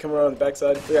wraparound gate coming around the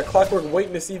backside. We got Clockwerk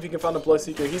waiting to see if he can find a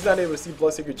Bloodseeker. He's not able to see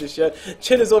Bloodseeker just yet.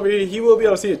 Chen is over here. He will be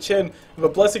able to see a Chen,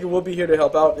 but Bloodseeker will be here to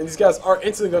help out. And these guys are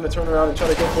instantly going to turn around and try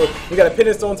to go for it. We got a pin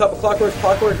on top of Clockwerk.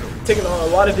 Clockwerk taking on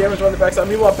a lot of damage on the backside.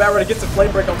 Meanwhile, Batrider gets a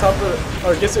flame break on top of it,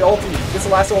 or gets the ulti, gets the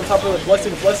lasso on top of the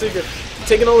Bloodseeker. Bloodseeker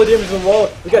taking all the damage in the wall.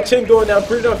 We got Chen going down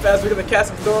pretty darn fast. We got the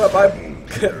casket thrown up by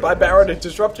Batrider.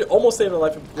 Disruptor almost saving the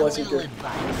life of Bloodseeker.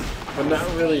 But not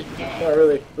really, not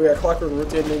really. We got Clockwerk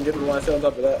rotating and getting the last hit on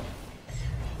top of that.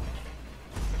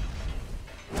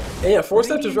 And yeah,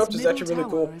 4-step Disruptor is actually really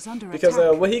cool because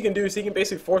what he can do is he can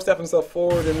basically 4-step himself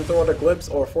forward and then throw out a glimpse,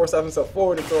 or 4-step himself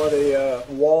forward and throw out a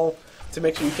wall to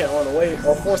make sure you can't run away,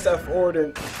 or 4-step forward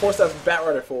and 4-step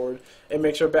Batrider forward and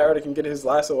make sure Batrider can get his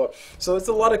lasso up. So it's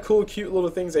a lot of cool, cute little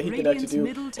things that he can actually do.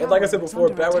 And like I said before,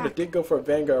 Batrider did go for a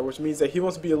Vanguard, which means that he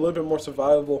wants to be a little bit more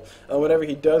survivable whenever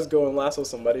he does go and lasso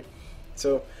somebody.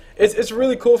 So it's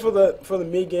really cool for the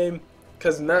mid game,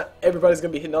 because not everybody's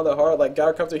gonna be hitting all that hard. Like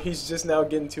Gyrocopter, he's just now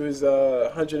getting to his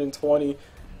 120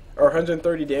 or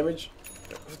 130 damage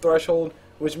threshold,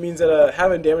 which means that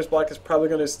having damage block is probably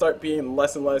gonna start being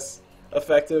less and less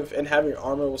effective, and having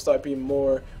armor will start being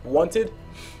more wanted,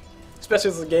 especially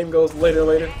as the game goes later and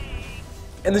later.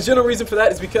 And the general reason for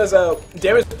that is because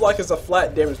damage block is a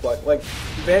flat damage block. Like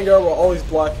Vanguard will always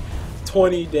block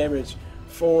 20 damage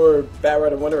for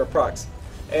Batrider whenever it procs.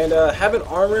 And having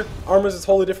armor is a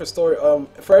totally different story.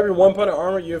 For every 1 point of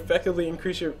armor, you effectively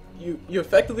increase your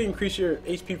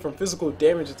HP from physical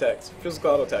damage attacks,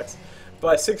 physical auto attacks,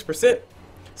 by 6%.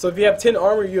 So if you have 10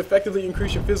 armor, you effectively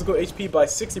increase your physical HP by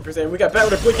 60%. We got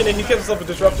Batrider blinking in. He gets himself a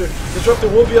Disruptor. Disruptor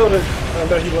will be able to...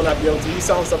 no, he will not be able to. He's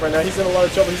silenced up right now. He's in a lot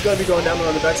of trouble. He's going to be going down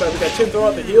on the backside. We got Chen throwing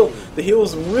out the heal. The heal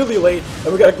is really late.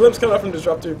 And we got a glimpse coming up from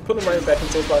Disruptor. Put him right back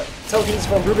into his spot. Telekinesis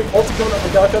from Rubick. Ulti coming up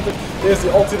from Gyrocopter. There's the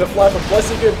ulti to fly from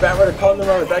Bloodseeker. Batrider caught him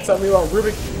around the backside. Meanwhile,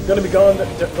 Rubick going to be going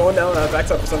down on the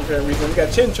backside for some apparent reason. We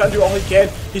got Chen trying to do all he can.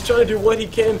 He's trying to do what he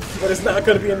can, but it's not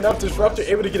going to be enough. Disruptor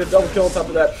able to get a double kill on top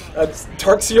of that.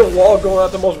 Dark Seer wall going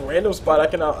out the most random spot I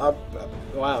can. Wow,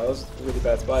 that was a really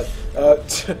bad spot.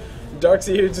 Dark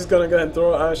Seer just going to go ahead and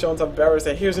throw an Iron Shell on top of Batrider.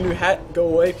 Say, here's a new hat, go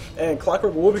away. And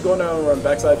Clockwerk will be going down around the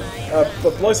backside.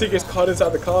 But Bloodseeker is caught inside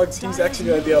the cogs. He's actually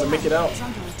going to be able to make it out.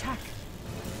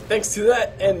 Thanks to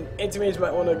that, and Anti-Mage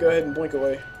might want to go ahead and blink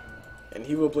away. And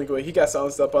he will blink away. He got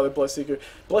silenced up by the Bloodseeker.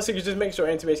 Bloodseeker just making sure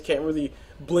Anti-Mage can't really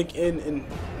blink in and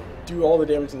do all the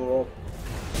damage in the world.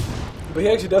 But he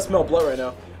actually does smell blood right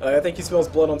now. I think he smells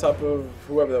blood on top of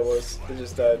whoever that was that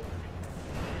just died.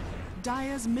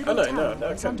 Dire's middle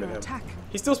tower is under attack.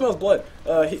 He still smells blood.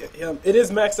 It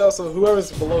is maxed out, so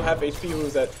whoever's below half HP, who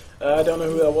was that? I don't know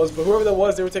who that was, but whoever that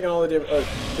was, they were taking all the damage.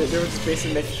 They were just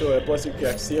basically making sure that Bloodseeker could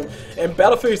actually see him. And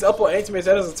Battlefield is up on Anti-Mage.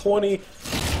 That is a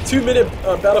 22-minute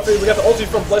Battlefield. We got the ulti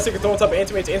from Bloodseeker thrown on top of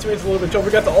Anti-Mage. Anti-Mage is a little bit trouble.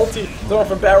 We got the ulti thrown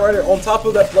from Batrider on top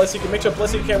of that Bloodseeker. Make sure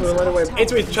Bloodseeker can't really run away.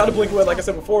 Anti-Mage tried to blink away, like I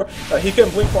said before. He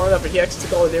couldn't blink far enough, but he actually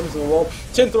took all the damage in the wall.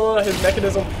 Chen throwing out his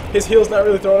mechanism. His heal's not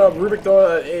really throwing out. Rubick throwing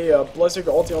out a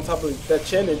Bloodseeker ulti on top of that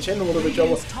Chen, and Chen a little bit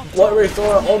trouble. Blood Ray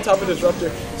throwing out on top of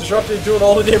Disruptor. Disruptor doing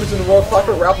all the damage in the world.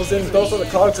 Clockwerk raffles in, throws on the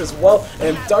cogs as well,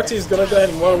 and Darkseid is going to go ahead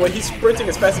and run away. He's sprinting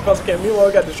as fast as he possibly can. Meanwhile,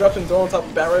 we got Disruption thrown on top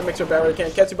of Batrider. Make sure Batrider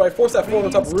can't catch you by 4-step forward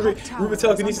on top of Rubick. Rubick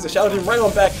telekinesis, the Shadow Demon right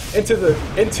on back into the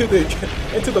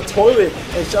toilet,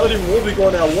 and Shadow Demon will be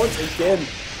going out once again.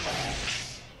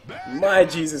 My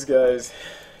Jesus, guys.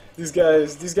 These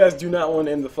guys do not want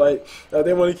to end the fight.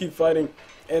 They want to keep fighting.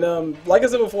 And like I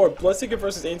said before, Bloodseeker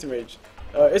versus Anti-Mage.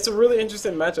 It's a really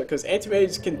interesting matchup because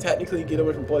Anti-Mage can technically get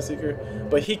away from Bloodseeker,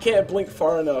 but he can't blink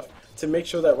far enough to make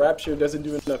sure that Rapture doesn't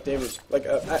do enough damage. Like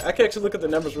I can actually look at the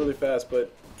numbers really fast,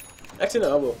 but Actually,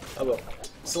 no, I will. I will.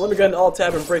 So let me go ahead and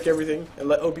alt-tab and break everything and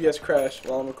let OBS crash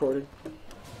while I'm recording.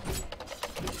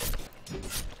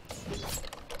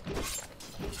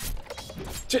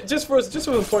 Just for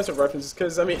the points of reference,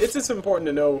 because I mean it's just important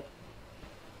to know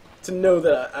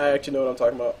that I actually know what I'm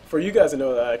talking about. For you guys to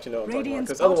know that I actually know what I'm talking about,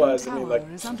 because otherwise, I mean, like,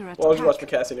 well, I'll just watch my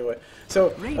cast anyway. So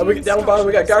down bottom,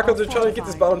 we got Gyrocopter trying to get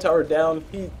this bottom tower down.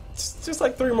 He's just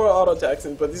like 3 more auto attacks,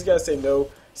 but these guys say no.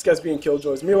 This guy's being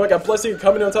killjoys. Meanwhile, I got Bloodseeker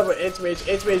coming on top of Anti-Mage.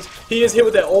 Anti-Mage, he is hit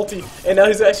with that ulti, and now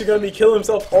he's actually going to be killing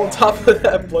himself on top of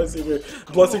that Bloodseeker.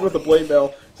 Bloodseeker with the blade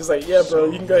mail. Just like, yeah, bro,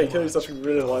 you can go ahead and kill yourself if you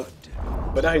really want.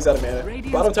 But now he's out of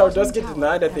mana. Bottom tower does get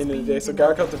denied at the end of the day, so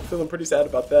Gyrocopter feeling pretty sad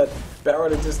about that.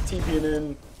 Batrider just TPing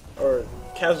in, or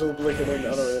casually blinking in,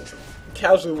 I don't know,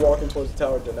 casually walking towards the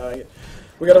tower, denying it.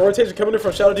 We got a rotation coming in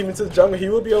from Shadow Demon to the jungle. He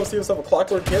will be able to see himself a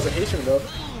Clockwerk. He has a Haitian though.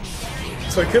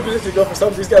 So he could potentially go for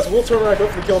some. These guys will turn around and go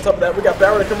for the kill on top of that. We got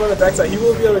Batrider coming on the backside. He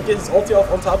will be able to get his ulti off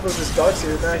on top of this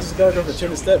Darkseer. Now he's going to go for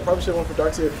Chen instead. Probably should have went for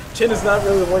Darkseer. Chen is not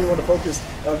really the one you want to focus.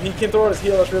 He can throw out his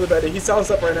heal. That's really bad. He's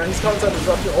silenced up right now. He's calling time to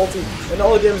drop your ulti. And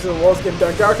all the damage in the wall is getting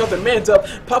done. Gyrocopter man's up.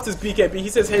 Pops his BKB. He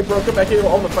says, hey bro, come back here. I'm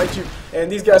going to fight you. And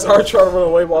these guys are trying to run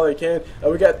away while they can.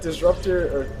 We got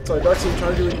Disruptor, or sorry, Darkseer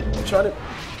trying to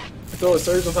throw a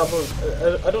surge on top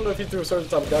of, I don't know if he threw a surge on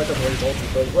top of Gyrocopter or his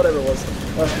ulti, but whatever it was.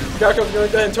 Gyrocopter's going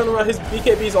to go ahead and turn around. His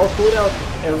BKB is all cooldown,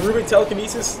 and Rubick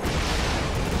telekinesis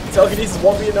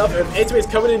won't be enough, and Anti-Mage's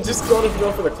coming in just going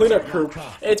for the cleanup crew.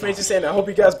 Anti-Mage just saying, I hope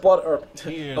you guys bought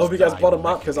a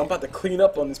mop, because I'm about to clean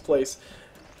up on this place.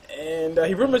 And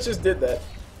he pretty much just did that.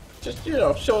 Just, you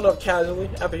know, showing up casually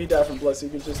after he died from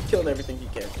Bloodseeker, just killing everything he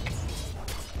can.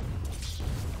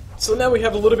 So now we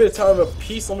have a little bit of time of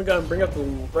peace. Let me go and bring up the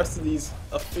rest of these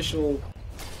official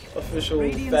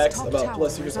facts about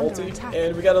Bloodseeker's ulti.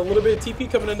 And we got a little bit of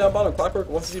TP coming in down bottom. Clockwerk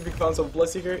wants to see if he can find some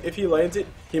Bloodseeker. If he lands it,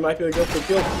 he might be able to go for the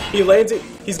kill. He lands it,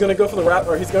 he's going to go for the wrap,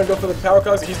 or he's going to go for the power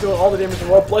cogs. He's doing all the damage in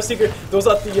the world. Bloodseeker throws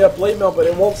out the blade mail, but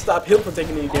it won't stop him from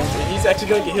taking any damage. And he's actually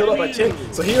going to get healed up by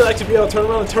Chen, so he'll actually be able to turn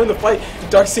around and turn the fight.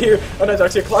 Darkseer, oh not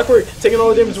Darkseer, Clockwerk taking all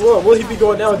the damage in the world. Will he be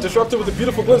going down? Disruptor with a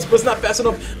beautiful glimpse, but it's not fast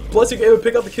enough. Bloodseeker able to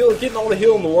pick up the kill, getting all the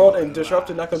heal in the world, and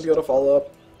Disruptor not going to be able to follow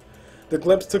up. The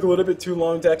glimpse took a little bit too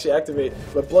long to actually activate,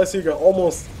 but Bloodseeker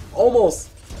almost,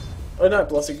 or not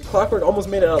Bloodseeker, Clockwerk almost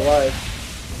made it out alive.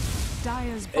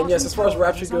 And yes, as far as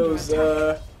Rapture goes,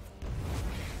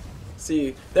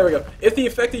 see, there we go. If the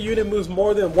affected unit moves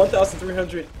more than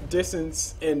 1,300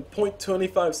 distance in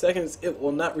 0.25 seconds, it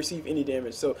will not receive any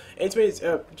damage. So Anti-Mage,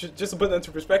 just to put that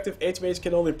into perspective, Anti-Mage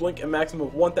can only blink a maximum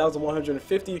of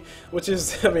 1,150, which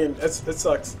is, I mean, it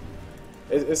sucks.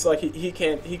 It's like he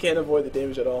can't avoid the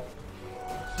damage at all.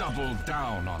 Double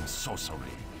down on sorcery.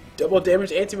 Double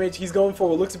damage Anti-Mage, he's going for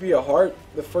what looks to be a heart,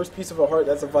 the first piece of a heart.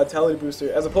 That's a vitality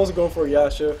booster, as opposed to going for a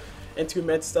Yasha and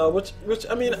 2-med style, which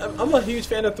I mean, I'm a huge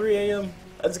fan of 3 AM,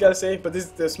 I just gotta say, but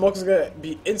the smoke is gonna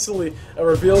be instantly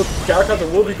revealed. Gyrocopter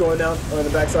will be going down on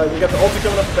the backside. We got the ulti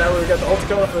coming up for Batrider, we got the ulti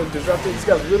coming up for Disruptor. These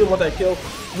guys really want that kill.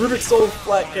 Rubick stole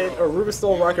flat cannon, or Rubick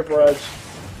stole rocket barrage.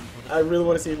 I really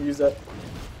want to see him use that.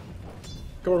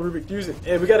 Come on, Rubick, use it.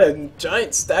 And we got a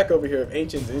giant stack over here of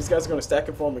Ancients, and these guys are going to stack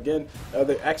it for him again.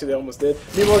 They almost did.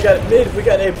 Meanwhile, we got it mid. We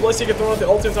got a Bloodseeker throwing out the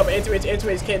ulti on top of Anti-Mage.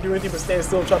 Anti-Mage can't do anything but stand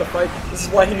still and try to fight. This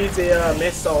is why he needs a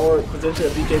Mantis or potentially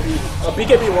a BKB.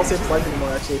 BKB won't save his life anymore,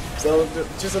 actually. So,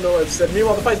 just to know what I've said.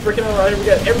 Meanwhile, the fight's breaking out right here. We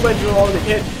got everybody doing all they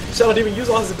can. Shadow Demon use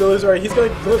all his abilities, alright. He's going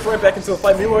to glimpse right back into the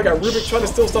fight. Meanwhile, we got Rubick trying to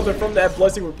steal something from that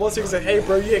Bloodseeker. Bloodseeker said, hey,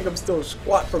 bro, you ain't going to steal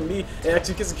squat from me. And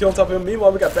actually gets a kill on top of him.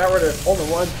 Meanwhile, we got Batrider on the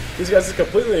run. These guys just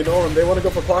completely ignore him. They want to go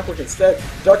for Clockwerk instead.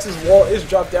 Darkseer's wall is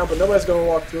dropped down, but nobody's going to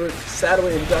walk through it.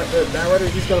 Sadly, and Batrider,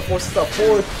 he's going to force his stuff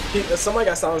forward. Somebody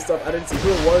got silenced up. I didn't see who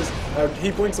it was.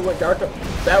 He blinks away Gyrocopter.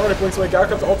 Batrider blinks away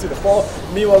Gyrocopter ulti to fall.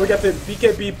 Meanwhile, we got the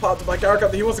BKB popped by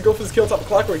Gyrocopter. He wants to go for this kill on top of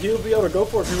Clockwerk. He'll be able to go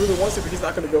for it if he really wants to, but he's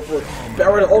not going to go for it.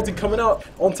 Batrider ulti coming out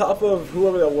on top of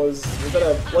whoever that was. Was that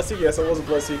a Bloodseeker? Yes, it was a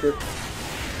Bloodseeker.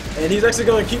 And he's actually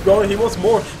going to keep going. He wants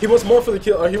more. He wants more for the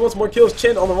kill. He wants more kills.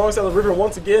 Chen on the wrong side of the river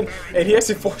once again. And he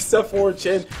actually 4-step forward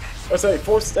Chen. Or sorry,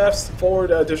 4 steps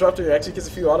forward Disruptor actually gets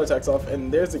a few auto attacks off. And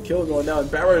there's the kill going down. And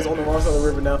Batrider is on the wrong side of the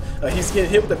river now. He's getting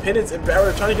hit with the penance. And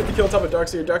Batrider trying to get the kill on top of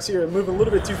Darkseer. Darkseer moving a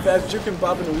little bit too fast. Juking,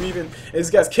 bobbing, and weaving. And these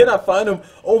guys cannot find him.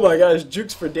 Oh my gosh.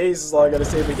 Jukes for days is all I got to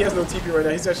say. But he has no TP right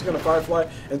now. He's actually going to Firefly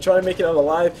and try to make it out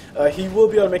alive. He will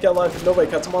be able to make it out alive if nobody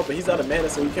cuts him off. But he's out of mana,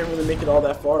 so he can't really make it all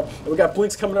that far. And we got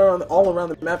Blinks coming around all around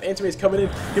the map. Anti-Mage's coming in.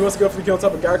 He wants to go for the kill on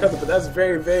top of Gyrocopter. But that's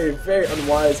very, very, very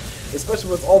unwise.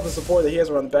 Especially with all the support that he has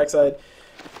around the backside.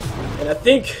 And I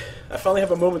think I finally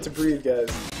have a moment to breathe, guys.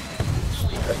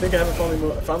 I think I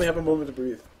finally have a moment to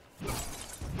breathe.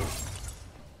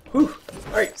 Whew.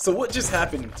 Alright, so what just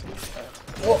happened?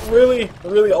 Well, really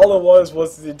all it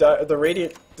was the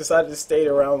Radiant decided to stay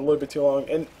around a little bit too long.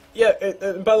 And yeah,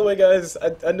 and by the way, guys,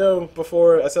 I know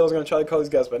before I said I was going to try to call these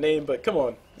guys by name, but come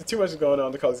on. There's too much going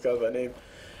on to call these guys by name.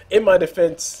 In my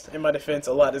defense,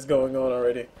 a lot is going on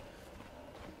already.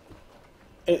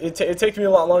 It takes me a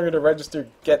lot longer to register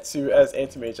Getsu as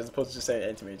Anti-Mage as opposed to just saying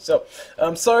Anti-Mage. So,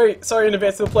 sorry in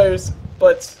advance to the players,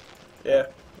 but yeah,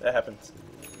 that happens.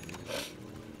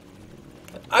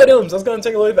 Items! I was going to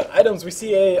take a look at the items. We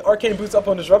see a Arcane Boots up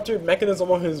on Disruptor, Mechanism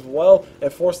on his well,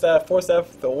 and Force Staff,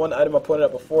 the one item I pointed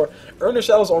out before. Earner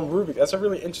Shadows on Rubick. That's a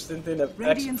really interesting thing that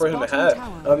actually for him to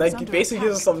have. That basically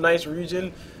gives us some nice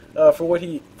regen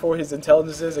for his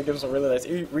intelligence is. It gives us a really nice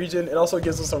regen. It also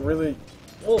gives us some really,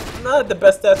 well, not the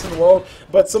best stats in the world,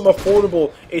 but some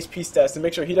affordable HP stats to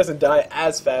make sure he doesn't die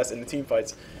as fast in the team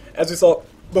fights. As we saw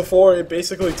before, it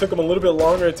basically took him a little bit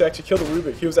longer to actually kill the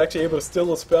Rubick. He was actually able to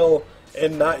steal a spell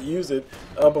and not use it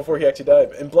before he actually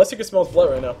died. And Bloodseeker smells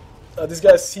blood right now. These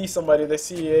guys see somebody, they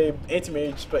see a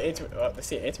Anti-Mage, but they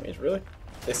see an Anti-Mage, really?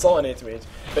 They saw an Anti-Mage,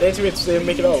 but Anti-Mage, they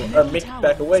make it out, or make it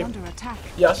back away.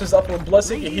 Yasha's up with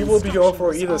Bloodseeker. He will be going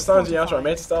for either Sanji Yasha or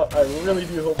Mantis Style. I really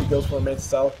do hope he goes for a Mantis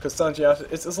Style, because Sanji Yasha,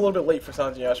 it's a little bit late for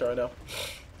Sanji Yasha right now.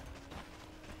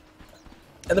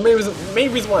 And the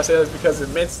main reason why I say that is because the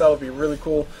Mantis Style would be really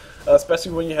cool,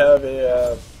 especially when you have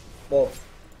a, well,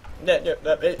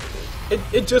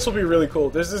 it just will be really cool.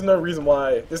 There's just no reason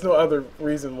why. There's no other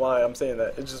reason why I'm saying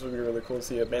that. It just would be really cool to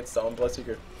see a Mantis Style on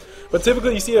Bloodseeker. But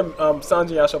typically you see a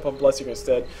Sanji Yasha up on Bloodseeker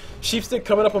instead. Sheepstick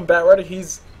coming up on Batrider.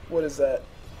 He's, what is that?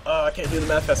 I can't do the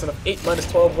math fast enough. 8 minus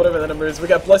 12, whatever that number is. We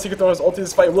got Bloodseeker throwing his ulti.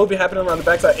 This fight will be happening around the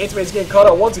backside. Anti-Mage getting caught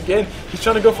out once again. He's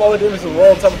trying to go for all the damage in the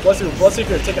world on top of Bloodseeker.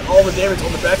 Bloodseeker taking all the damage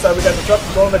on the backside. We got Disruptor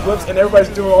throwing the glimpse, and everybody's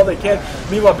doing all they can.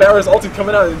 Meanwhile, Barrow's ulti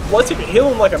coming out, and Bloodseeker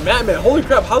healing like a madman. Holy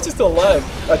crap, how's he still alive?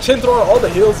 Chen throwing all the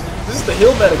heals. This is the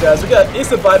heal meta, guys. We got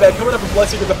instant buyback coming up from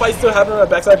Bloodseeker. The fight's still happening on the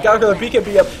backside. Gyrocopter,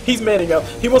 BKB up. He's manning up.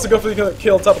 He wants to go for the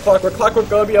kill on top of Clockwerk. Clockwerk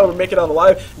going to be able to make it out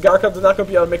alive. Gyrocopter not going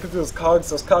to be able to make it through those cogs.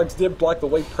 Those cogs did block the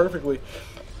way perfectly.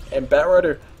 And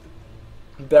Batrider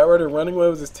running away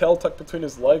with his tail tucked between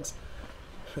his legs.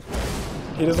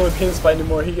 He doesn't want to be in this fight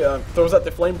anymore. He throws out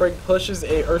the flame break, pushes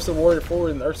a Ursa Warrior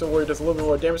forward, and the Ursa Warrior does a little bit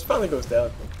more damage. Finally goes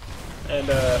down. And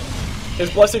his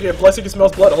Bloodseeker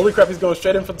smells blood. Holy crap, he's going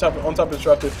straight in from on top of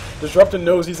Disruptor. Disruptor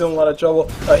knows he's in a lot of trouble.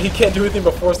 He can't do anything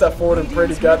but force that forward and pray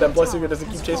to God that Bloodseeker doesn't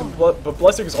keep chasing blood. But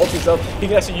Bloodseeker's ulti's up. He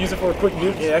can actually use it for a quick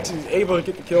nuke and actually is able to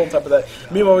get the kill on top of that.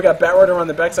 Meanwhile, we got Batrider on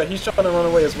the backside. He's trying to run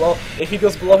away as well. If he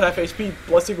goes below half HP,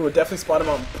 Bloodseeker would definitely spot him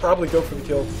out and probably go for the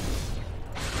kill.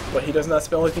 But he does not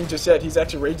spell anything just yet. He's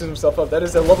actually raging himself up. That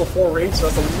is a level 4 rage, so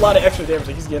that's a lot of extra damage.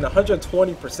 He's getting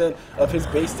 120% of his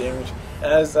base damage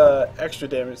as extra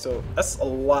damage. So that's a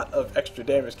lot of extra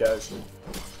damage, guys.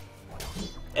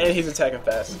 And he's attacking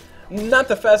fast. Not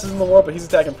the fastest in the world, but he's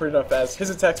attacking pretty darn fast. His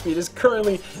attack speed is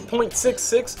currently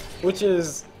 0.66, which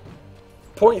is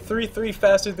 0.33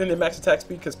 faster than the max attack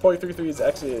speed, because 0.33 is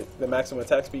actually the maximum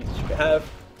attack speed that you can have.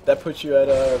 That puts you at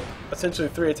essentially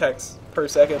 3 attacks per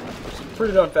second, which is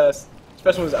pretty darn fast,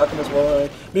 especially when his Alchemist rolling.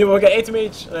 Meanwhile, we got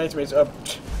Anti-Mage,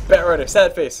 Batrider,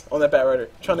 sad face on that Batrider,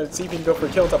 trying to see if he can go for a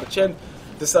kill on top of Chen.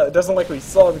 Doesn't like what he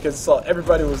saw because he saw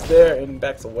everybody was there and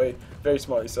backs away very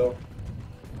smartly. So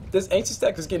this ancient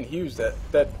stack is getting huge.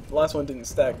 That last one didn't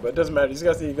stack, but it doesn't matter. These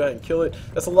guys need to go ahead and kill it.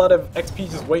 That's a lot of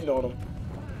XP just waiting on them.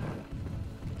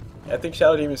 I think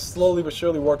Shadow Demon is slowly but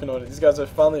surely working on it. These guys are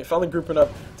finally grouping up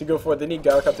to go for it. They need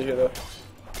Gyrocopter here though.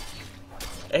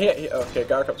 And okay,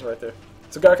 Gyrocopter's right there.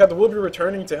 So Gyrocopter will be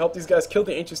returning to help these guys kill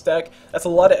the ancient stack. That's a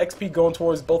lot of XP going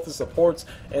towards both the supports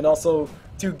and also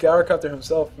to Gyrocopter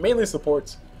himself, mainly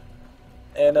supports.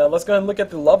 And let's go ahead and look at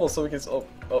the levels so we can. Oh,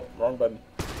 wrong button.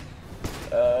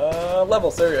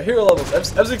 Levels. There we go. Hero levels.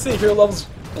 As you can see, hero levels.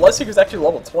 Bloodseeker is actually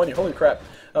level 20. Holy crap!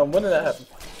 When did that happen?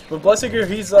 With Bloodseeker,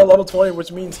 he's level 20,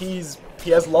 which means he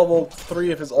has level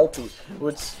 3 of his ulti,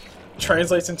 which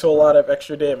translates into a lot of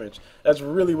extra damage. That's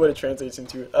really what it translates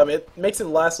into. It makes it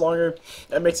last longer.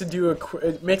 It makes it do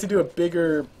a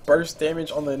bigger burst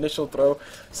damage on the initial throw.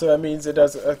 So that means it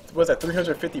does what's that,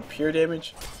 350 pure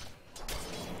damage.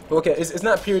 Okay, it's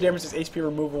not pure damage, it's HP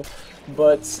removal,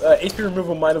 but HP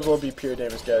removal might as well be pure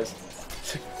damage, guys.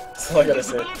 That's all I gotta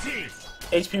say.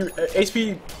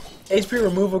 HP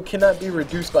removal cannot be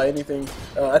reduced by anything.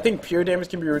 I think pure damage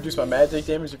can be reduced by magic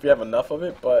damage if you have enough of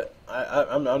it, but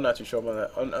I'm not too sure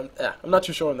about that. I'm not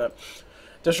too sure on that.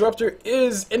 Disruptor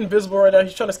is invisible right now.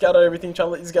 He's trying to scout out everything, trying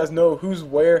to let these guys know who's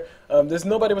where. There's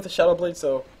nobody with a Shadow Blade,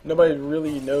 so nobody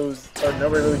really knows, or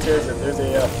nobody really cares if there's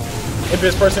a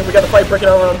Impious person. We got the fight breaking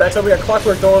out around the backside. We got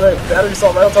Clockwerk throwing a battery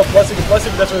assault right on top of Bloodseeker.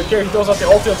 Bloodseeker doesn't really care. He throws off the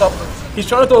ulti on top of him. He's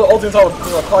trying to throw the ulti on top of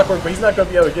Clockwerk, but he's not going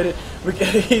to be able to get it.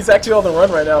 He's actually on the run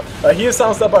right now. He is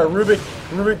silenced up by Rubick.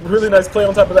 Rubick, really nice play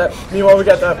on top of that. Meanwhile, we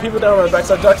got people down on the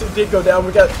backside. Darkseid did go down.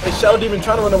 We got a Shadow Demon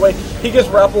trying to run away. He gets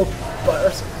grappled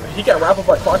by... He got grappled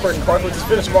by Clockwerk, and Clockwerk just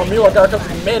finished him off. Meanwhile,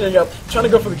 Gyrocopter manning up, trying to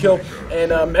go for the kill,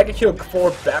 and mega kill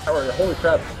for Batrider. Holy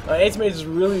crap. Anti-Mage is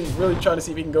really trying to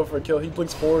see if he can go for a kill. He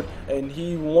blinks forward, and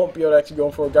he won't be able to actually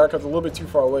go for a Gyrocopter a little bit too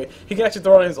far away. He can actually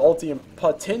throw on his ulti and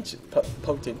potentially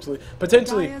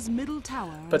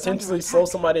slow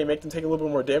somebody and make them take a little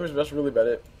bit more damage, but that's really about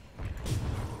it.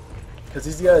 Because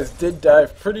these guys did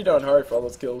dive pretty darn hard for all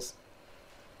those kills.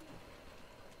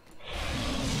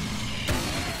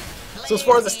 So as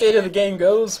far as the state of the game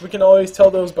goes, we can always tell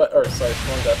those by, we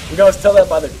can always tell that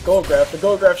by the gold graph. The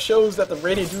gold graph shows that the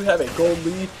Radiant do have a gold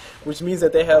lead, which means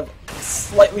that they have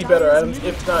slightly better items,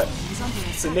 if not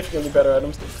significantly better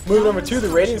items. Moving over to the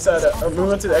Radiant side, or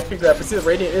moving on to the XP graph, we see the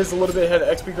Radiant is a little bit ahead of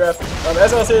XP graph.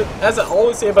 As I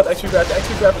always say about the XP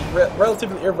graph is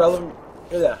relatively irrelevant.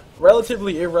 Yeah,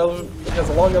 relatively irrelevant because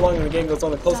the longer the game goes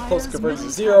on, the closer converges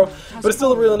to 0. But it's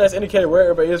still a really nice indicator where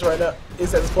everybody is right now.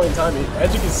 Is at this point in time.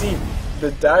 As you can see,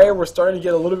 the Dire were starting to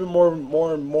get a little bit more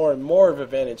of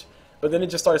advantage, but then it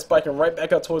just started spiking right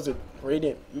back up towards the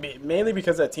Radiant, mainly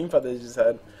because of that team fight that they just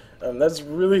had. That's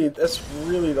really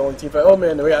the only team fight. Oh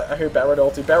man, I hear Batrider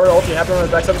ulti. Batrider ulti happening on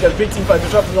the backside. We got a big team fight.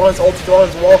 Disruptor on his ulti, on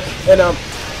his wall, and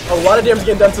a lot of damage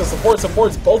getting done to the support.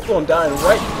 Support's both of them dying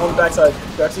right on the backside.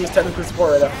 Actually, he's technically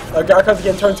support right now. Gyrocopter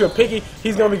getting turned into a piggy.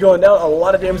 He's going to be going down. A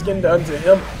lot of damage getting done to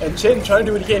him. And Chen trying to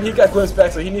do what he can. He got glimpsed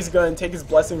back, so he needs to go ahead and take his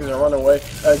blessings and run away.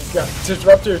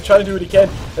 Disruptor trying to do what he can.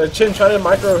 Chen trying to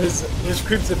micro his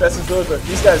creeps the best as good, but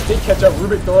these guys did catch up.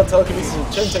 Rubick throwing telekinesis,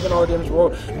 and Chen taking all the damage.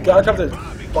 Gyrocopter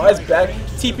buys back,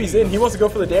 TP's in, he wants to go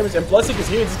for the damage, and Bloodseeker's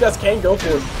here. These guys can go for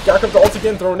it. Gyrocopter ult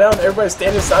again thrown down, everybody's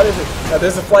standing inside of it.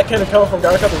 There's a flat cannon coming from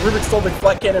Gyrocopter. Rubick stole the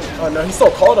flat cannon. No, he stole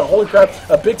called on. Holy crap,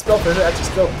 a big spell for him actually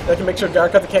still that can make sure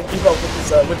Gyrocopter can't keep up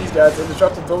with these guys. And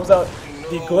Disruptor throws out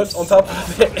the glimpse on top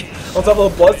of the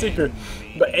Bloodseeker.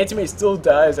 But Anti-Mage still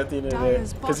dies at the end of the day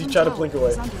because he tried to blink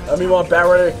away. Meanwhile,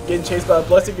 Batrider getting chased by a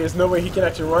Bloodseeker. There's no way he can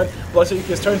actually run. Bloodseeker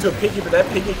gets turned into a piggy, but that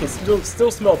piggy can still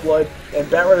smell blood. And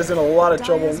Batrider's in a lot of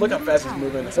trouble. Look how fast he's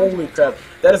moving. Holy crap.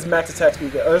 That is max attack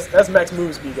speed, guys. That's max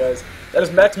move speed, guys. That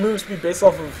is max move speed based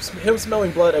off of him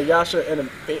smelling blood, a Yasha, and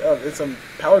some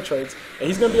power trades. And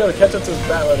he's going to be able to catch up to his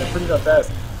Batrider pretty darn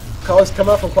fast. Calls come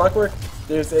out from Clockwerk.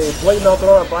 There's a blatant mouth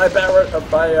thrown out by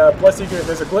Bloodseeker.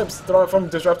 There's a glimpse thrown from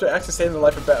Disruptor, actually saving the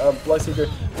life of Bloodseeker.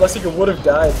 Bloodseeker would have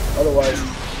died otherwise.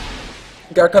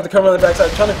 Gyrocopter coming on the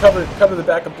backside, trying to cover the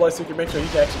back of Bloodseeker, make sure he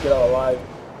can actually get out alive.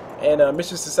 And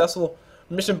mission successful.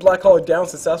 Mission Black Hole down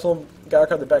successful.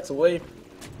 Gyrocopter backs away.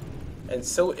 And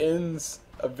so ends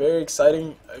a very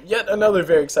exciting, yet another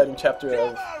very exciting chapter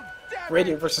of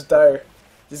Radiant versus Dire.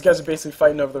 These guys are basically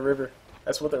fighting over the river.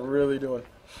 That's what they're really doing.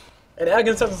 And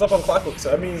Agon sets us up on Clockwerk, so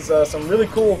that means some really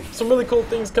cool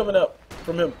things coming up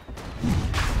from him.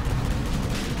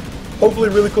 Hopefully,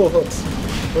 really cool hooks.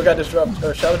 We got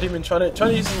Disruptor, Shadow Demon trying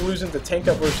to use his illusion to tank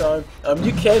up Roshan.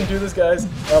 You can do this, guys.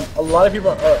 A lot of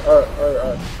people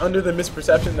are under the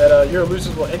misperception that your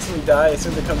illusions will instantly die as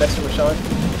soon as they come next to Roshan.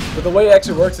 But the way it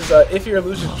actually works is if your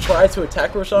illusions try to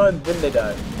attack Roshan, then they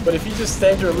die. But if you just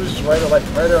stand your illusions right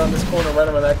around this corner, right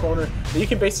around that corner, then you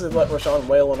can basically let Roshan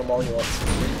wail on them all you want.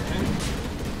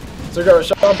 So we got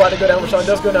Roshan about to go down. Roshan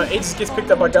does go down. Aegis gets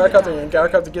picked up by Gyrocopter, and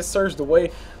Gyrocopter gets surged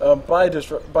away by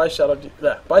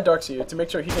Darkseer to make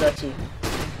sure he can actually,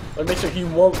 make sure he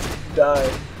won't die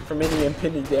from any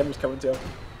impending damage coming to him.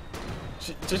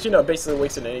 Just basically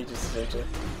wasting an Aegis essentially.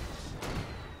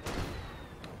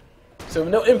 So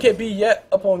no MKB yet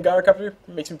up on Gyrocopter.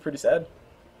 Makes me pretty sad.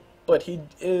 But he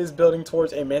is building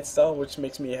towards a Manta style, which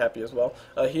makes me happy as well.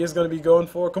 He is going to be going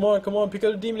for, come on, pick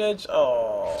up the Demon Edge.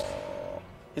 Oh.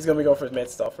 He's going to be going for his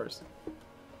Manta style first.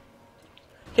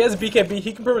 He has a BKB.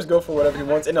 He can pretty much go for whatever he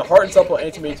wants. And a heart itself on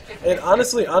Anti-Mage. And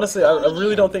honestly, I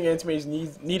really don't think Anti-Mage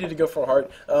needed to go for a heart.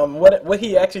 What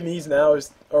he actually needs now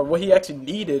is, or what he actually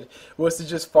needed, was to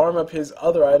just farm up his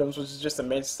other items, which is just a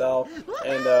Manta style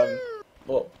and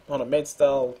on a Manta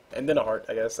style and then a heart,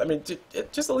 I guess. I mean,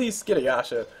 just at least get a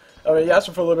Yasha. I mean,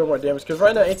 Yasha for a little bit more damage, because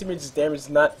right now Anti-Mage's damage is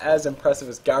not as impressive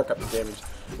as Gyrocopter's damage,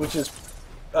 which is.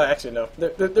 Actually, no.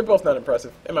 They're both not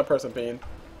impressive, in my personal opinion.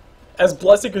 As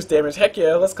Bloodseeker's damage, heck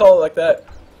yeah, let's call it like that.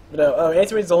 But no,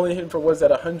 Anti-Mage is only hitting for, what is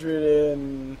that, 100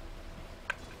 and...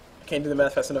 I can't do the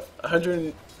math fast enough.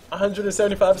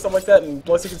 175 or something like that, and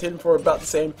Bloodseeker's hitting for about the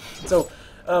same. So,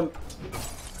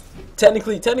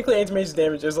 Technically, Anti-Mage's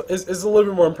damage is a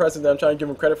little bit more impressive than I'm trying to give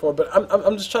him credit for, but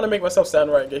I'm just trying to make myself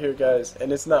sound right here, guys,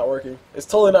 and it's not working. It's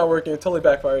totally not working. It totally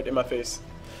backfired in my face.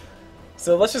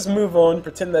 So let's just move on,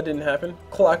 pretend that didn't happen.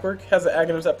 Clockwerk has an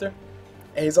Interceptor,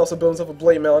 and he's also building himself a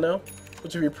Blade Mail now,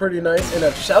 which would be pretty nice. And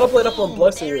a Shadow Blade up on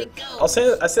Bloodseeker.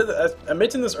 I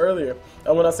mentioned this earlier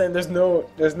when I was saying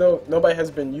nobody has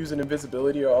been using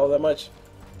invisibility or all that much.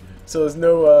 So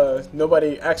there's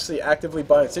nobody actually actively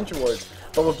buying Sentry Wards.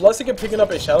 But with Bloodseeker picking up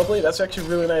a Shadow Blade, that's actually a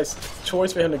really nice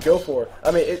choice for him to go for.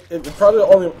 I mean, it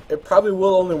probably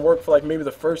will only work for like maybe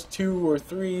the first 2 or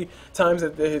 3 times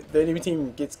that the enemy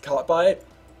team gets caught by it.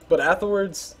 But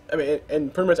afterwards, I mean,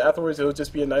 and pretty much afterwards, it'll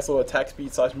just be a nice little attack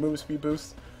speed / move speed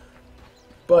boost.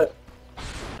 But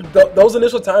those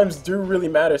initial times do really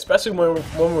matter, especially when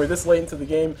we're this late into the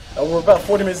game. We're about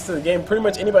 40 minutes into the game. Pretty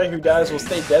much anybody who dies will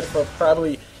stay dead for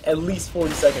probably at least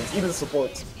 40 seconds, even the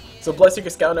supports. So Bloodseeker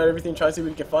scouting out everything, trying to see what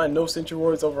he can find. No Sentry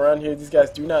Wards over around here. These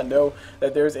guys do not know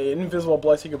that there's an invisible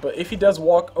Bloodseeker, but if he does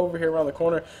walk over here around the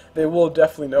corner, they will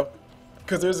definitely know.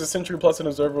 Because there's a Sentry plus an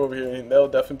Observer over here, and they'll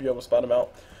definitely be able to spot him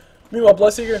out. Meanwhile,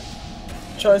 Bloodseeker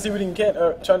trying to see what he can,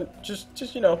 trying to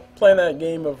just you know, playing that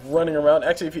game of running around.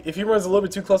 Actually, if he runs a little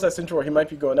bit too close to that Sentry Ward, he might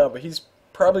be going out, but he's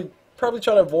probably trying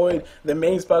to avoid the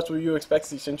main spots where you expect to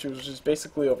see Sentries, which is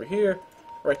basically over here,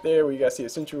 right there, where you guys see a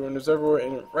Sentry and Observer,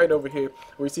 and right over here,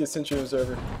 where you see a Sentry and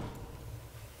Observer.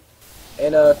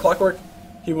 And Clockwerk,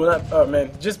 he will not. Oh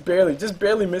man, just barely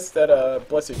missed that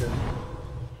Bloodseeker.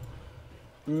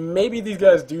 Maybe these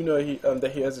guys do know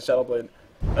that he has a Shadow Blade.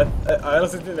 I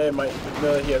honestly think they might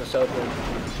know that he has a Shadow Blade.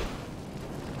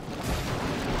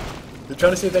 They're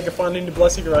trying to see if they can find any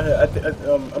Bloodseeker around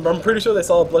here. I'm pretty sure they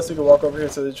saw a Bloodseeker walk over here,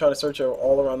 so they're trying to search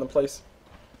all around the place.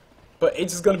 But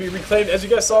H is going to be reclaimed, as you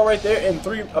guys saw right there, in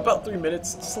about 3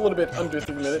 minutes, just a little bit under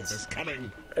 3 minutes.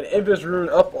 And Invis Rune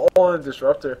up on a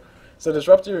Disruptor. So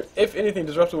Disruptor, if anything,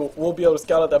 Disruptor will be able to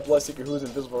scout out that Bloodseeker who is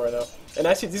invisible right now. And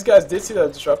actually, these guys did see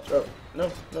that Disruptor. Oh,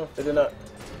 no, they did not.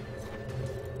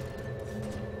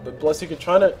 But Bloodseeker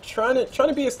trying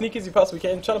to be as sneaky as he possibly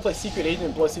can, trying to play Secret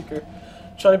Agent Bloodseeker.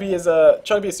 Trying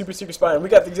to be a super secret spy, and we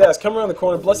got these guys coming around the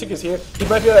corner. Bloodseeker's here. He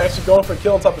might be able to actually go in for a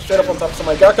kill on top of straight up on top of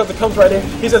somebody. Gyrocopter comes right in.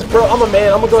 He says, "Bro, I'm a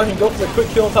man. I'm gonna go ahead and go for the quick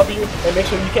kill on top of you and make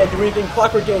sure you can't do anything."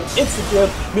 Clockwerk getting instant kill.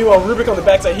 Meanwhile, Rubick on the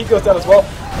backside, he goes down as well.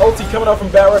 Ulti coming out from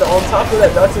Batrider on top of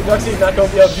that Duxie. Duxie's not gonna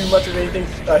be able to do much of anything.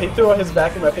 He threw out his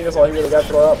vacuum. I think that's all he really got to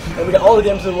throw out. And we got all the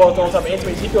damage in the world on top of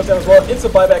Anti-Mage. He goes down as well.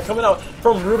 Instant buyback coming out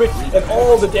from Rubick, and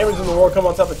all the damage in the world come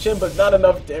on top of Chen, but not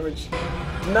enough damage.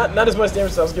 Not as much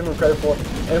damage as I was giving him credit for.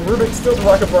 And Rubick steals the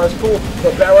Rocket Barrage, cool,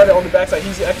 but Batrider on the backside,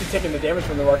 he's actually taking the damage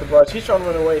from the Rocket Barrage. He's trying to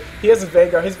run away. He has his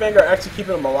Vanguard. His Vanguard actually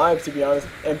keeping him alive, to be honest.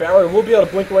 And Batrider will be able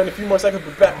to blink away in a few more seconds,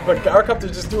 but Gyrocopter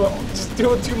just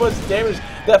doing too much damage.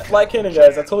 That flat cannon,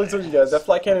 guys, I totally told you guys, that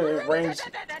flat cannon range,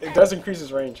 it does increase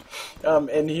his range.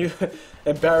 And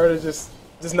Batrider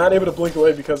just not able to blink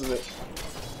away because of it.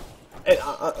 And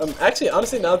I'm actually,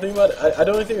 honestly, now thinking about it, I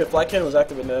don't even think the flat cannon was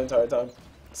active that entire time.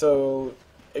 So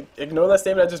ignore that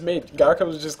statement I just made. Gyrocopter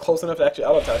was just close enough to actually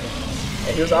out-attack him.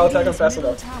 And he was out-attacking fast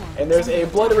enough. And there's a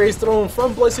Blood Erase thrown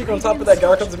from Bloodseeker on top of that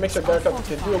Gyrocopter to make sure Gyrocopter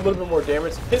can do a little bit more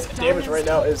damage. His damage right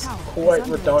now is quite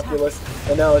redonkulous.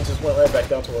 And now it just went right back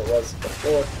down to where it was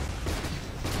before.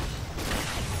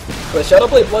 But Shadow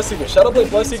Blade Bloodseeker. Shadow Blade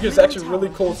Bloodseeker is actually a really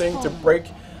cool thing to break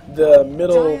the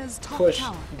middle push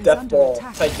death ball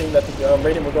type thing that the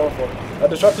Radiant were going for.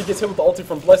 Disruptor gets hit with the ulti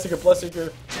from Bloodseeker.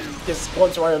 Bloodseeker gets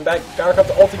squunched right in back.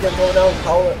 Gyrocopter ulti again going down.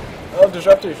 Power of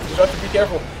Disruptor. Disruptor, be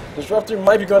careful. Disruptor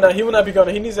might be going down. He will not be going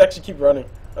down. He needs to actually keep running.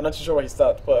 I'm not too sure why he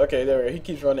stopped, but okay, there we go. He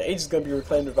keeps running. Age is going to be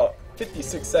reclaimed in about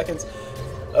 56 seconds.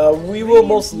 We will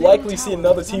most likely see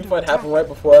another team fight happen right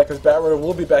before that, because Batrider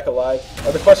will be back alive.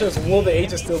 The question is, will the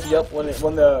Aegis still be up when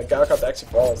the Gyrocopter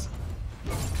actually falls?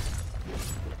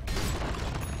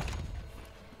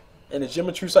 And the Gem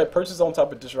of True Sight purchase on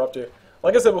top of Disruptor.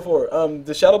 Like I said before,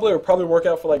 the Shadow Blade will probably work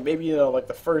out for like maybe, you know, like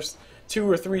the first 2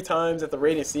 or 3 times that the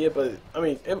Radiant see it, but I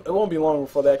mean, it won't be long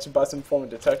before they actually buy some form of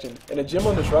detection. And a Gem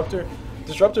on Disruptor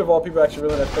of all people actually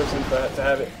really nice person to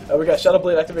have it. We got Shadow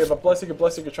Blade activated by Bloodseeker.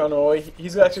 Bloodseeker trying to away.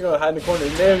 He's actually going to hide in the corner.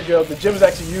 And there we go. The Gem is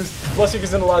actually used.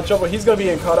 Bloodseeker's in a lot of trouble. He's going to be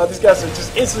getting caught out. These guys are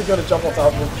just instantly going to jump on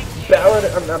top of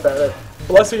him. Not Batrider.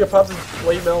 Bloodseeker pops his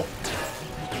Blade Mail.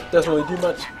 Doesn't really do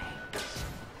much.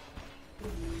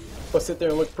 But sit there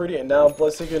and look pretty, and now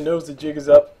Bloodseeker knows the jig is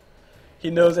up. He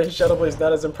knows that his Shadow Blade is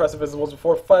not as impressive as it was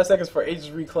before. 5 seconds for Aegis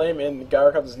reclaim, and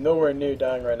Gyrocopter is nowhere near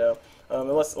dying right now.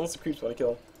 Unless the creeps want to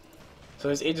kill him. So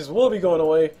his Aegis will be going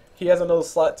away. He has another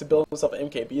slot to build himself an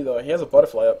MKB though. He has a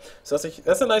butterfly up. So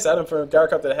that's a nice item for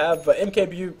Gyrocopter to have, but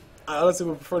MKB, I honestly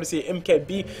would prefer to see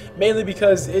MKB, mainly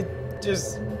because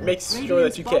just makes sure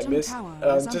that you can't miss.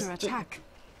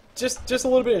 Just a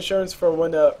little bit of insurance for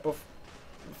when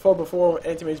before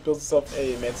Anti-Mage builds himself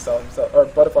a man-style himself, or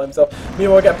butterfly himself.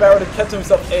 Meanwhile, we got Batrider to catch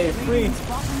himself a free,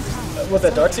 with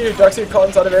that Darkseer. Darkseer caught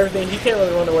inside of everything. He can't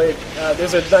really run away.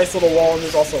 There's a nice little wall, and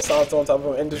there's also a silence on top of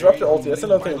him. And Disruptor ulti, that's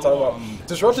another thing to talk about.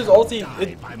 Disruptor's ulti,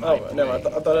 oh, no, I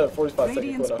thought it had a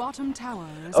 45-second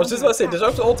cooldown. I was just about to say,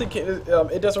 Disruptor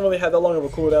ulti, it doesn't really have that long of a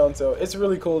cooldown, so it's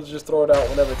really cool to just throw it out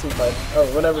whenever team fight, or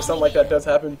whenever something like that does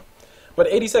happen. But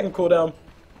 80-second cooldown,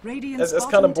 that's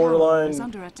kind of borderline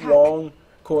long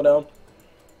cooldown.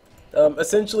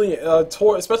 Essentially,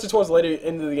 especially towards the later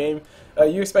end of the game,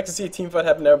 you expect to see a team fight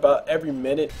happen there about every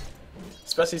minute,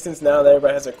 especially since now that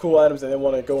everybody has their cool items and they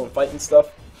want to go and fight and stuff.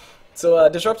 So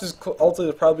Disruptor's ulti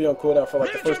is probably on cooldown for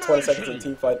like the first 20 seconds in a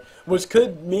team fight, which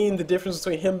could mean the difference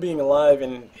between him being alive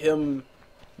and him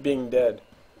being dead.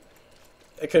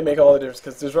 It could make all the difference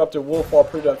because Disruptor will fall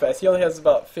pretty darn fast. He only has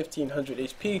about 1500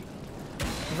 HP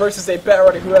versus a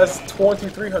Batrider who has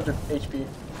 2300 HP.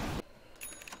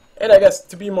 And I guess,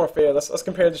 to be more fair, let's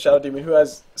compare to Shadow Demon, who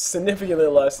has significantly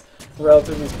less,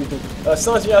 relatively speaking.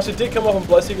 Sanji Yasha did come up with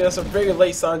Bloodseeker. That's a very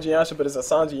late Sanji Yasha, but it's a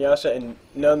Sanji Yasha, and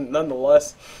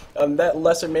nonetheless, that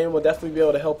lesser main will definitely be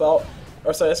able to help out.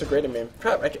 Or sorry, that's a greater main.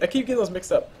 Crap, I keep getting those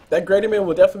mixed up. That greater main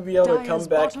will definitely be able to come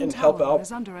back and help out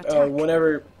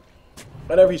whenever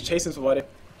he's chasing somebody.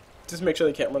 Just make sure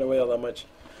they can't run away all that much.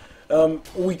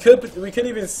 We could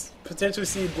even potentially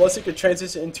see Bloodseeker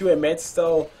transition into a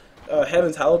Mantis-style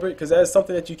Heaven's Halberd, because that is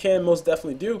something that you can most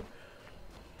definitely do.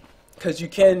 Because you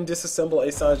can disassemble a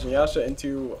Sanji Yasha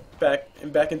into back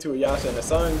into a Yasha and a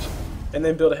Sanji, and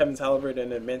then build a Heaven's Halberd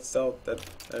and a Mantis-style. That,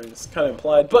 I mean, it's kind of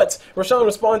implied. But Roshan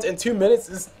responds in 2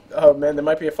 minutes. Oh man, there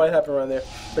might be a fight happening around there.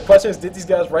 The question is, did these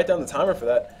guys write down the timer for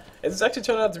that? It's actually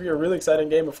turned out to be a really exciting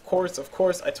game. Of course,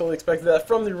 I totally expected that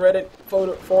from the Reddit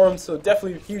forums. So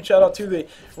definitely a huge shout out to the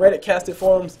Reddit casted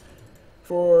forums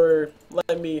for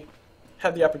letting me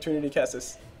have the opportunity to cast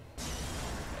this.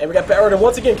 And we got Batrider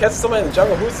once again casting somebody in the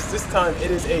jungle. Who is this time?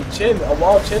 It is a Chen. A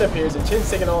wild Chen appears, and Chen's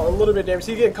taking on a little bit of damage.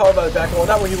 He's getting caught by the back wall,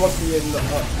 not where he wants to be in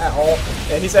at all.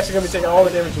 And he's actually going to be taking all the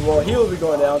damage as well. He will be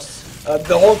going down.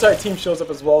 The whole entire team shows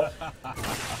up as well.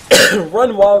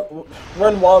 Run Wild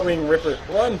Wing Ripper.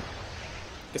 Run.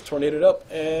 Gets tornadoed up,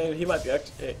 and he might be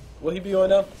actually. Hey, will he be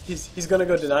going down? He's going to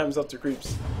go deny himself to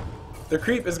creeps. The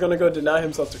creep is going to go deny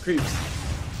himself to creeps.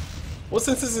 What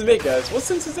sense does this make, guys? What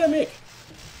sense does that make?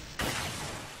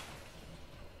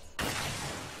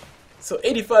 So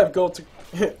 85 gold to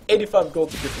 85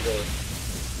 gold to Gryffindor,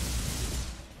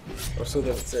 or so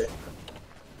they would say.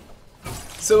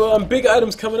 So big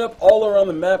items coming up all around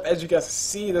the map. As you guys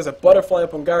see, there's a butterfly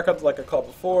up on Gyrocopter, like I called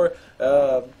before.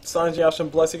 Sanji Yasha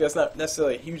and Bloodseeker. That's not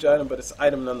necessarily a huge item, but it's an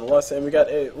item nonetheless. And we got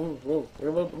a little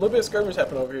bit of skirmish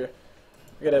happening over here.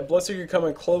 We got a Bloodseeker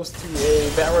coming close to a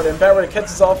Batrider, and Batrider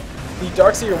catches off the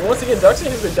Darkseeker. Once again, Darkseeker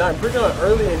has been dying pretty on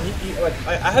early, and he like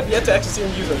I have yet to actually see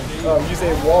him use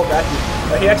a wall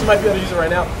vacuum. He actually might be able to use it right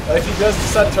now. If he does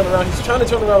decide to turn around, he's trying to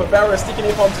turn around with Batrider sticking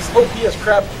napalm, just OP as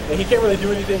crap, and he can't really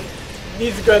do anything. He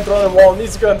needs to go and throw in a wall,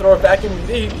 needs to go and throw a vacuum.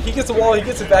 He gets a wall, he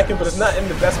gets a vacuum, but it's not in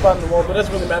the best spot in the world, but it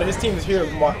doesn't really matter. His team is here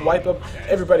to wipe up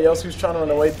everybody else who's trying to run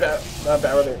away.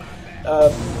 Batrider.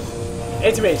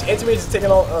 Anti-Mage is taking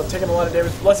a lot of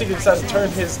damage. Bloodseeker decides to turn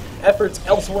his efforts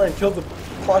elsewhere and kill the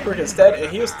Clockwerk instead, and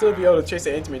he'll still be able to chase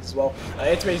the Anti-Mage as well.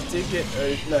 Anti-Mage did get,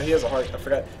 no, he has a heart, I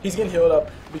forgot. He's getting healed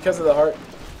up because of the heart.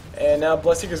 And now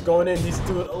Bloodseeker's going in, he's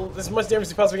doing as much damage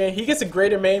as he possibly can. He gets a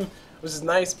greater maim, which is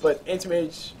nice, but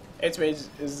Anti-Mage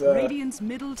is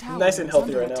nice and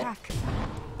healthy right now.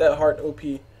 That heart OP.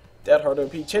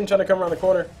 Chen trying to come around the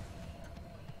corner.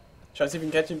 Trying to see if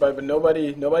he can catch him, but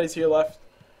nobody's here left.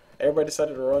 Everybody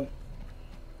decided to run.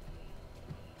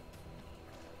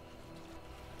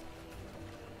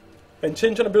 And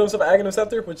Chen trying to build himself an Aghanim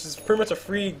Scepter, which is pretty much a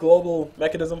free global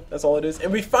mechanism. That's all it is.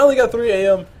 And we finally got 3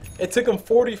 AM. It took him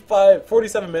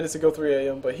 47 minutes to go 3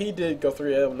 AM, but he did go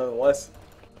 3 AM nonetheless.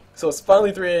 So it's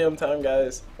finally 3 AM time,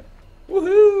 guys.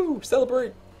 Woohoo!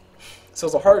 Celebrate! So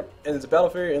it's a heart, and it's a battle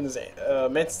fairy, and there's a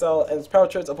Mantis-style, and it's power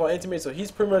charts upon Anti-Mage, so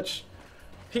he's pretty much...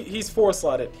 He's 4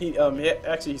 slotted.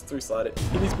 Actually he's 3 slotted.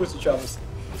 He needs boosted travels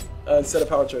instead of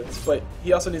power charts. But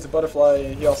he also needs a butterfly,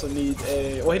 and he also needs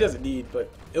a. Well, he doesn't need,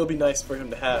 but it'll be nice for him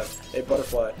to have a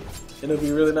butterfly, and it'll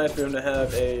be really nice for him to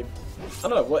have a. I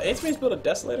don't know. What Anti-Mage build a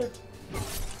Desolator?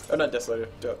 Or not Desolator.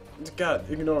 God,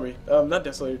 ignore me. Not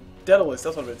Desolator. Daedalus.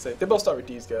 That's what I meant to say. They both start with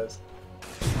D's, guys.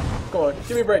 Come on,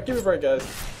 give me a break. Give me a break, guys.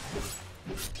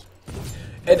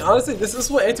 And honestly, this is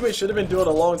what Anti-Mage should have been doing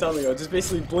a long time ago. Just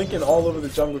basically blinking all over the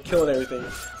jungle, killing everything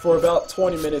for about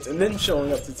 20 minutes, and then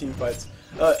showing up to team fights.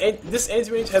 This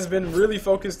Anti-Mage has been really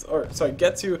focused, or sorry,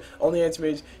 Getsu on the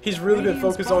Anti-Mage. He's really been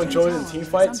focused on joining team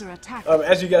fights.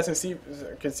 As you guys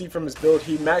can see from his build,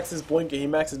 he maxes Blink and he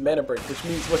maxes Mana Break,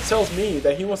 which tells me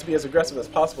that he wants to be as aggressive as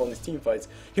possible in these team fights.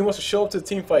 He wants to show up to the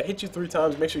team fight, hit you 3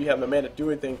 times, make sure you have no mana to do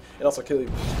anything, and also kill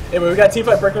you. Anyway, we got team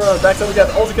fight breaking around the backside. We got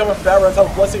the ulti coming from Batrider on top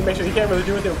of Bloodseeker, make sure he can't really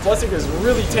do anything. Bloodseeker is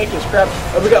really tanky as crap.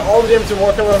 We got all the damage and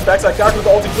more coming around the backside. Gyrocopter the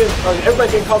ulti again.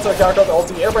 Everybody getting caught on Gyrocopter the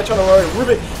ulti. Everybody trying to run.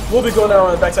 Rubick will be going down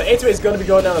on the backside. Anti-Mage is going to be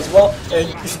going down as well. And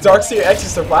Darkseer actually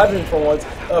surviving for once.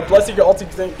 Bloodseeker ulti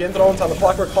getting thrown on the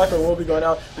Clockwerk. Clockwerk will be going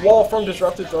out. Wall from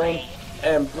Disruptor thrown.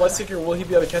 And Bloodseeker, will he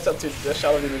be able to catch up to the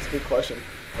Shadow Demon? It's a big question.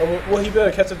 Or will he be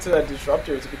able to catch up to that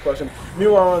Disruptor? It's a big question.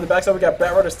 Meanwhile, on the backside, we got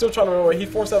Batrider still trying to run away. He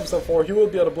forced himself forward. He will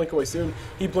be able to blink away soon.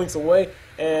 He blinks away.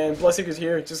 And Bloodseeker's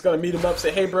here. Just going to meet him up.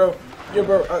 Say, hey, bro. Yo,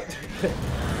 bro.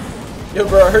 Yo,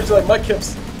 bro, I heard you like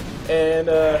mudkips. And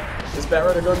is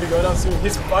Batrider going to be going out soon?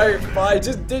 His fire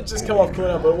did just come off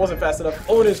cooldown, but it wasn't fast enough.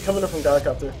 Ownage coming up from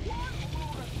Gyrocopter.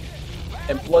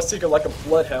 And Bloodseeker like a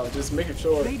bloodhound, just making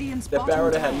sure that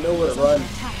Batrider had nowhere to run.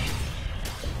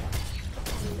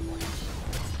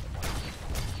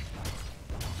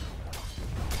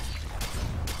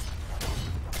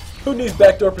 Who needs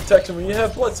backdoor protection when you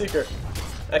have Bloodseeker?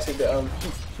 Actually,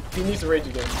 he needs to rage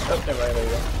again. Oh, never mind, there you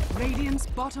go. Radiant's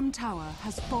bottom tower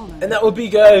has fallen. And that will be,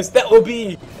 guys, that will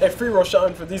be a free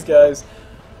Roshan for these guys.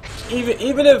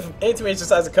 Even if Anti-Mage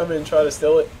decides to come in and try to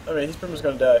steal it, I mean, he's pretty much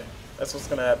going to die. That's what's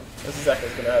going to happen. That's exactly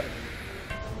what's going to happen.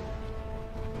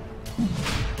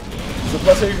 So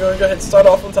Bloodseeker going to go ahead and start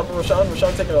off on top of Roshan.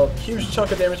 Roshan taking a huge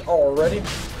chunk of damage already.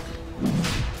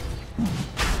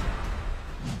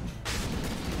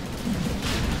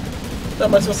 Not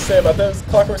much else to say about that.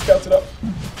 Clockwerk scouts it up.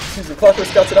 Excuse me, Clockwerk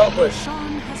scouts it out, but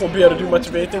won't be able to do much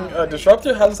of anything.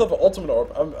 Disruptor has himself an ultimate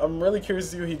orb. I'm really curious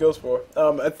to see who he goes for.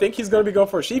 I think he's going to be going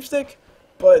for a sheep stick,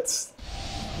 but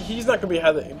he's not going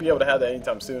to be able to have that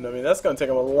anytime soon. I mean, that's going to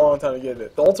take him a long time to get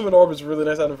it. The ultimate orb is a really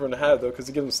nice item for him to have, though, because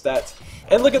it gives him stats.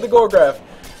 And look at the goal graph.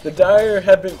 The Dire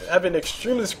have been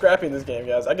extremely scrappy in this game,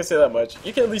 guys. I can say that much.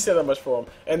 You can at least say that much for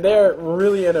them. And they're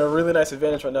really in a really nice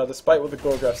advantage right now, despite what the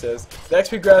goal graph says. The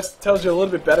XP graph tells you a little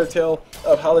bit better tale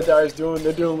of how the Dire is doing.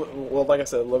 They're doing, well, like I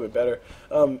said, a little bit better.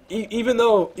 Even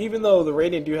though the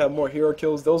Radiant do have more hero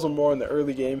kills, those are more in the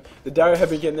early game. The Dire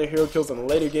have been getting their hero kills in the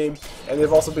later game, and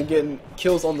they've also been getting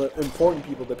kills on the important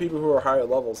people, the people who are higher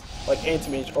levels, like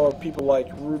Anti-Mage or people like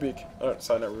Rubick.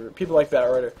 Sorry, not Rubick. People like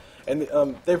Batrider. And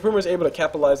they're pretty much able to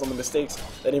capitalize on the mistakes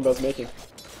that anybody's making.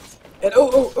 And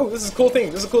oh, this is a cool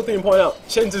thing. This is a cool thing to point out.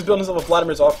 Chen's just building himself a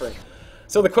Vladimir's Offering.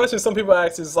 So the question some people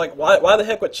ask is like, why the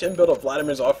heck would Chen build a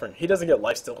Vladimir's Offering? He doesn't get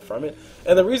lifesteal from it.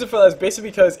 And the reason for that is basically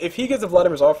because if he gets a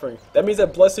Vladimir's Offering, that means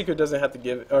that Bloodseeker doesn't have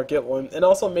to get one, and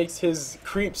also makes his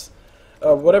creeps,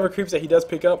 whatever creeps that he does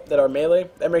pick up that are melee,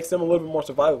 that makes them a little bit more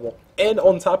survivable. And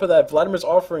on top of that, Vladimir's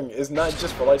Offering is not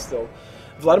just for lifesteal.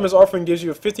 Vladimir's Offering gives you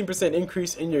a 15%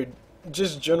 increase in your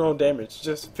just general damage,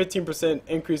 just 15%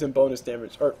 increase in bonus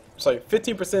damage, or sorry,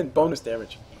 15% bonus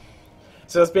damage.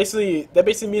 So that basically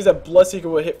means that Bloodseeker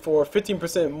will hit for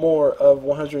 15% more of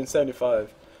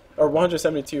 175 or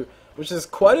 172, which is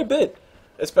quite a bit,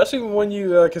 especially when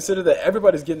you consider that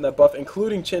everybody's getting that buff,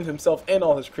 including Chen himself and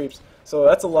all his creeps. So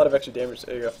that's a lot of extra damage.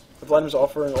 There you go. The Vladimir's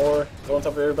Offering, or go on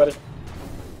top of everybody.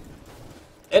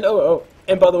 And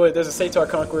and by the way, there's a Satar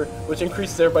Conqueror, which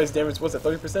increases everybody's damage. What's it,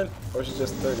 30%? Or is it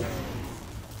just 30?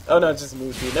 Oh no, it's just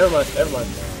move speed. Never mind.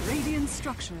 Radiant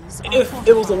structures If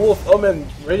it was a wolf, oh man,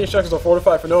 Radiant structures are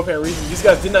fortified for no apparent reason. These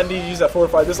guys did not need to use that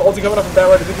fortified. This ulti coming up from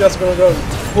Batrider. I think that's going to go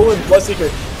pull in Bloodseeker.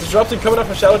 Disrupting coming up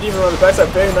from Shadow Demon on the backside,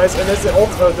 very nice. And there's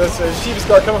the Shiva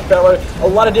Scar coming from Batrider. A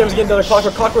lot of damage getting done to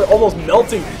Clockwerk. Clockwerk almost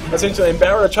melting essentially, and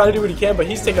Batrider trying to do what he can, but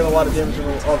he's taking a lot of damage.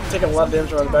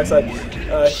 Around the backside.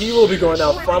 He will be going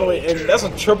out finally, and that's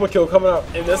a triple kill coming out.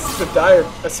 And this is the Dire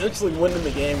essentially winning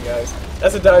the game, guys.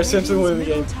 That's the Dire essentially winning the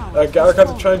game.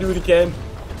 Gyrocopter trying to do what he can.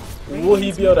 Will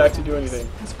he be able to actually do anything?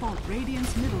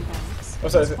 Oh,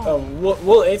 sorry.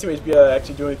 Will Anti-Mage be able to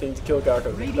actually do anything to kill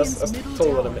Gyrocopter? That's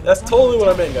totally what I meant. That's totally what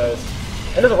I meant, guys.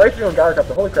 And there's a right finger on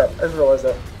Gyrocopter. Holy crap! I just realized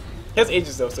that. He has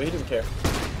ages though, so he doesn't care.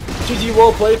 GG,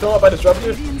 well played. Thrown out by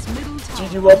Disruptor.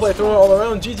 GG, well played. Thrown all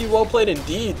around. GG, well played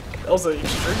indeed. That was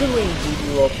extremely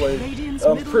GG, well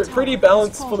played. Pretty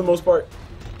balanced for the most part.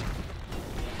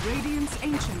 Radiant's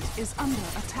Ancient is under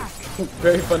attack.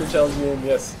 Very fun and challenging game,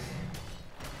 yes.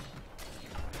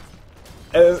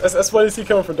 And that's funny to see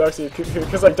coming from Darkseer,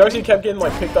 because like Darkseer kept getting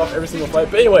like picked off every single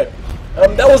fight. But anyway,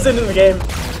 that was the end of the game.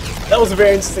 That was a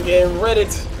very interesting game.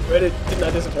 Reddit did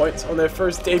not disappoint on their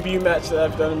first debut match that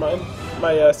I've done in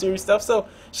my series stuff. So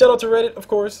shout out to Reddit, of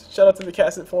course. Shout out to the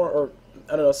Cassette forum, or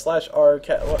I don't know, /r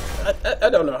cat. I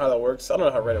don't know how that works. I don't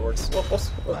know how Reddit works.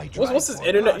 What's this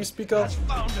internet you speak of?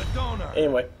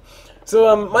 Anyway,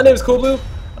 so my name is Coolblue.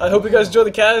 I hope you guys enjoy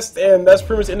the cast, and that's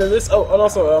pretty much the end of this. Oh, and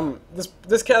also,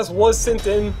 this cast was sent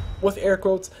in, with air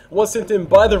quotes, was sent in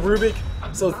by the Rubick.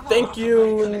 So thank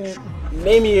you,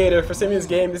 Namiator, for sending me this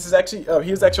game. This is actually, he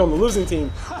was actually on the losing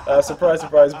team. Surprise,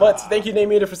 surprise. But thank you,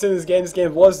 Namiator, for sending this game. This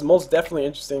game was most definitely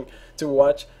interesting to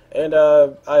watch. And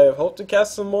I hope to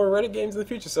cast some more Reddit games in the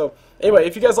future. So anyway,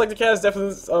 if you guys like the cast,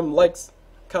 definitely likes,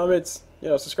 comments,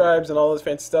 subscribes, and all this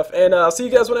fancy stuff. And I'll see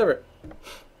you guys whenever.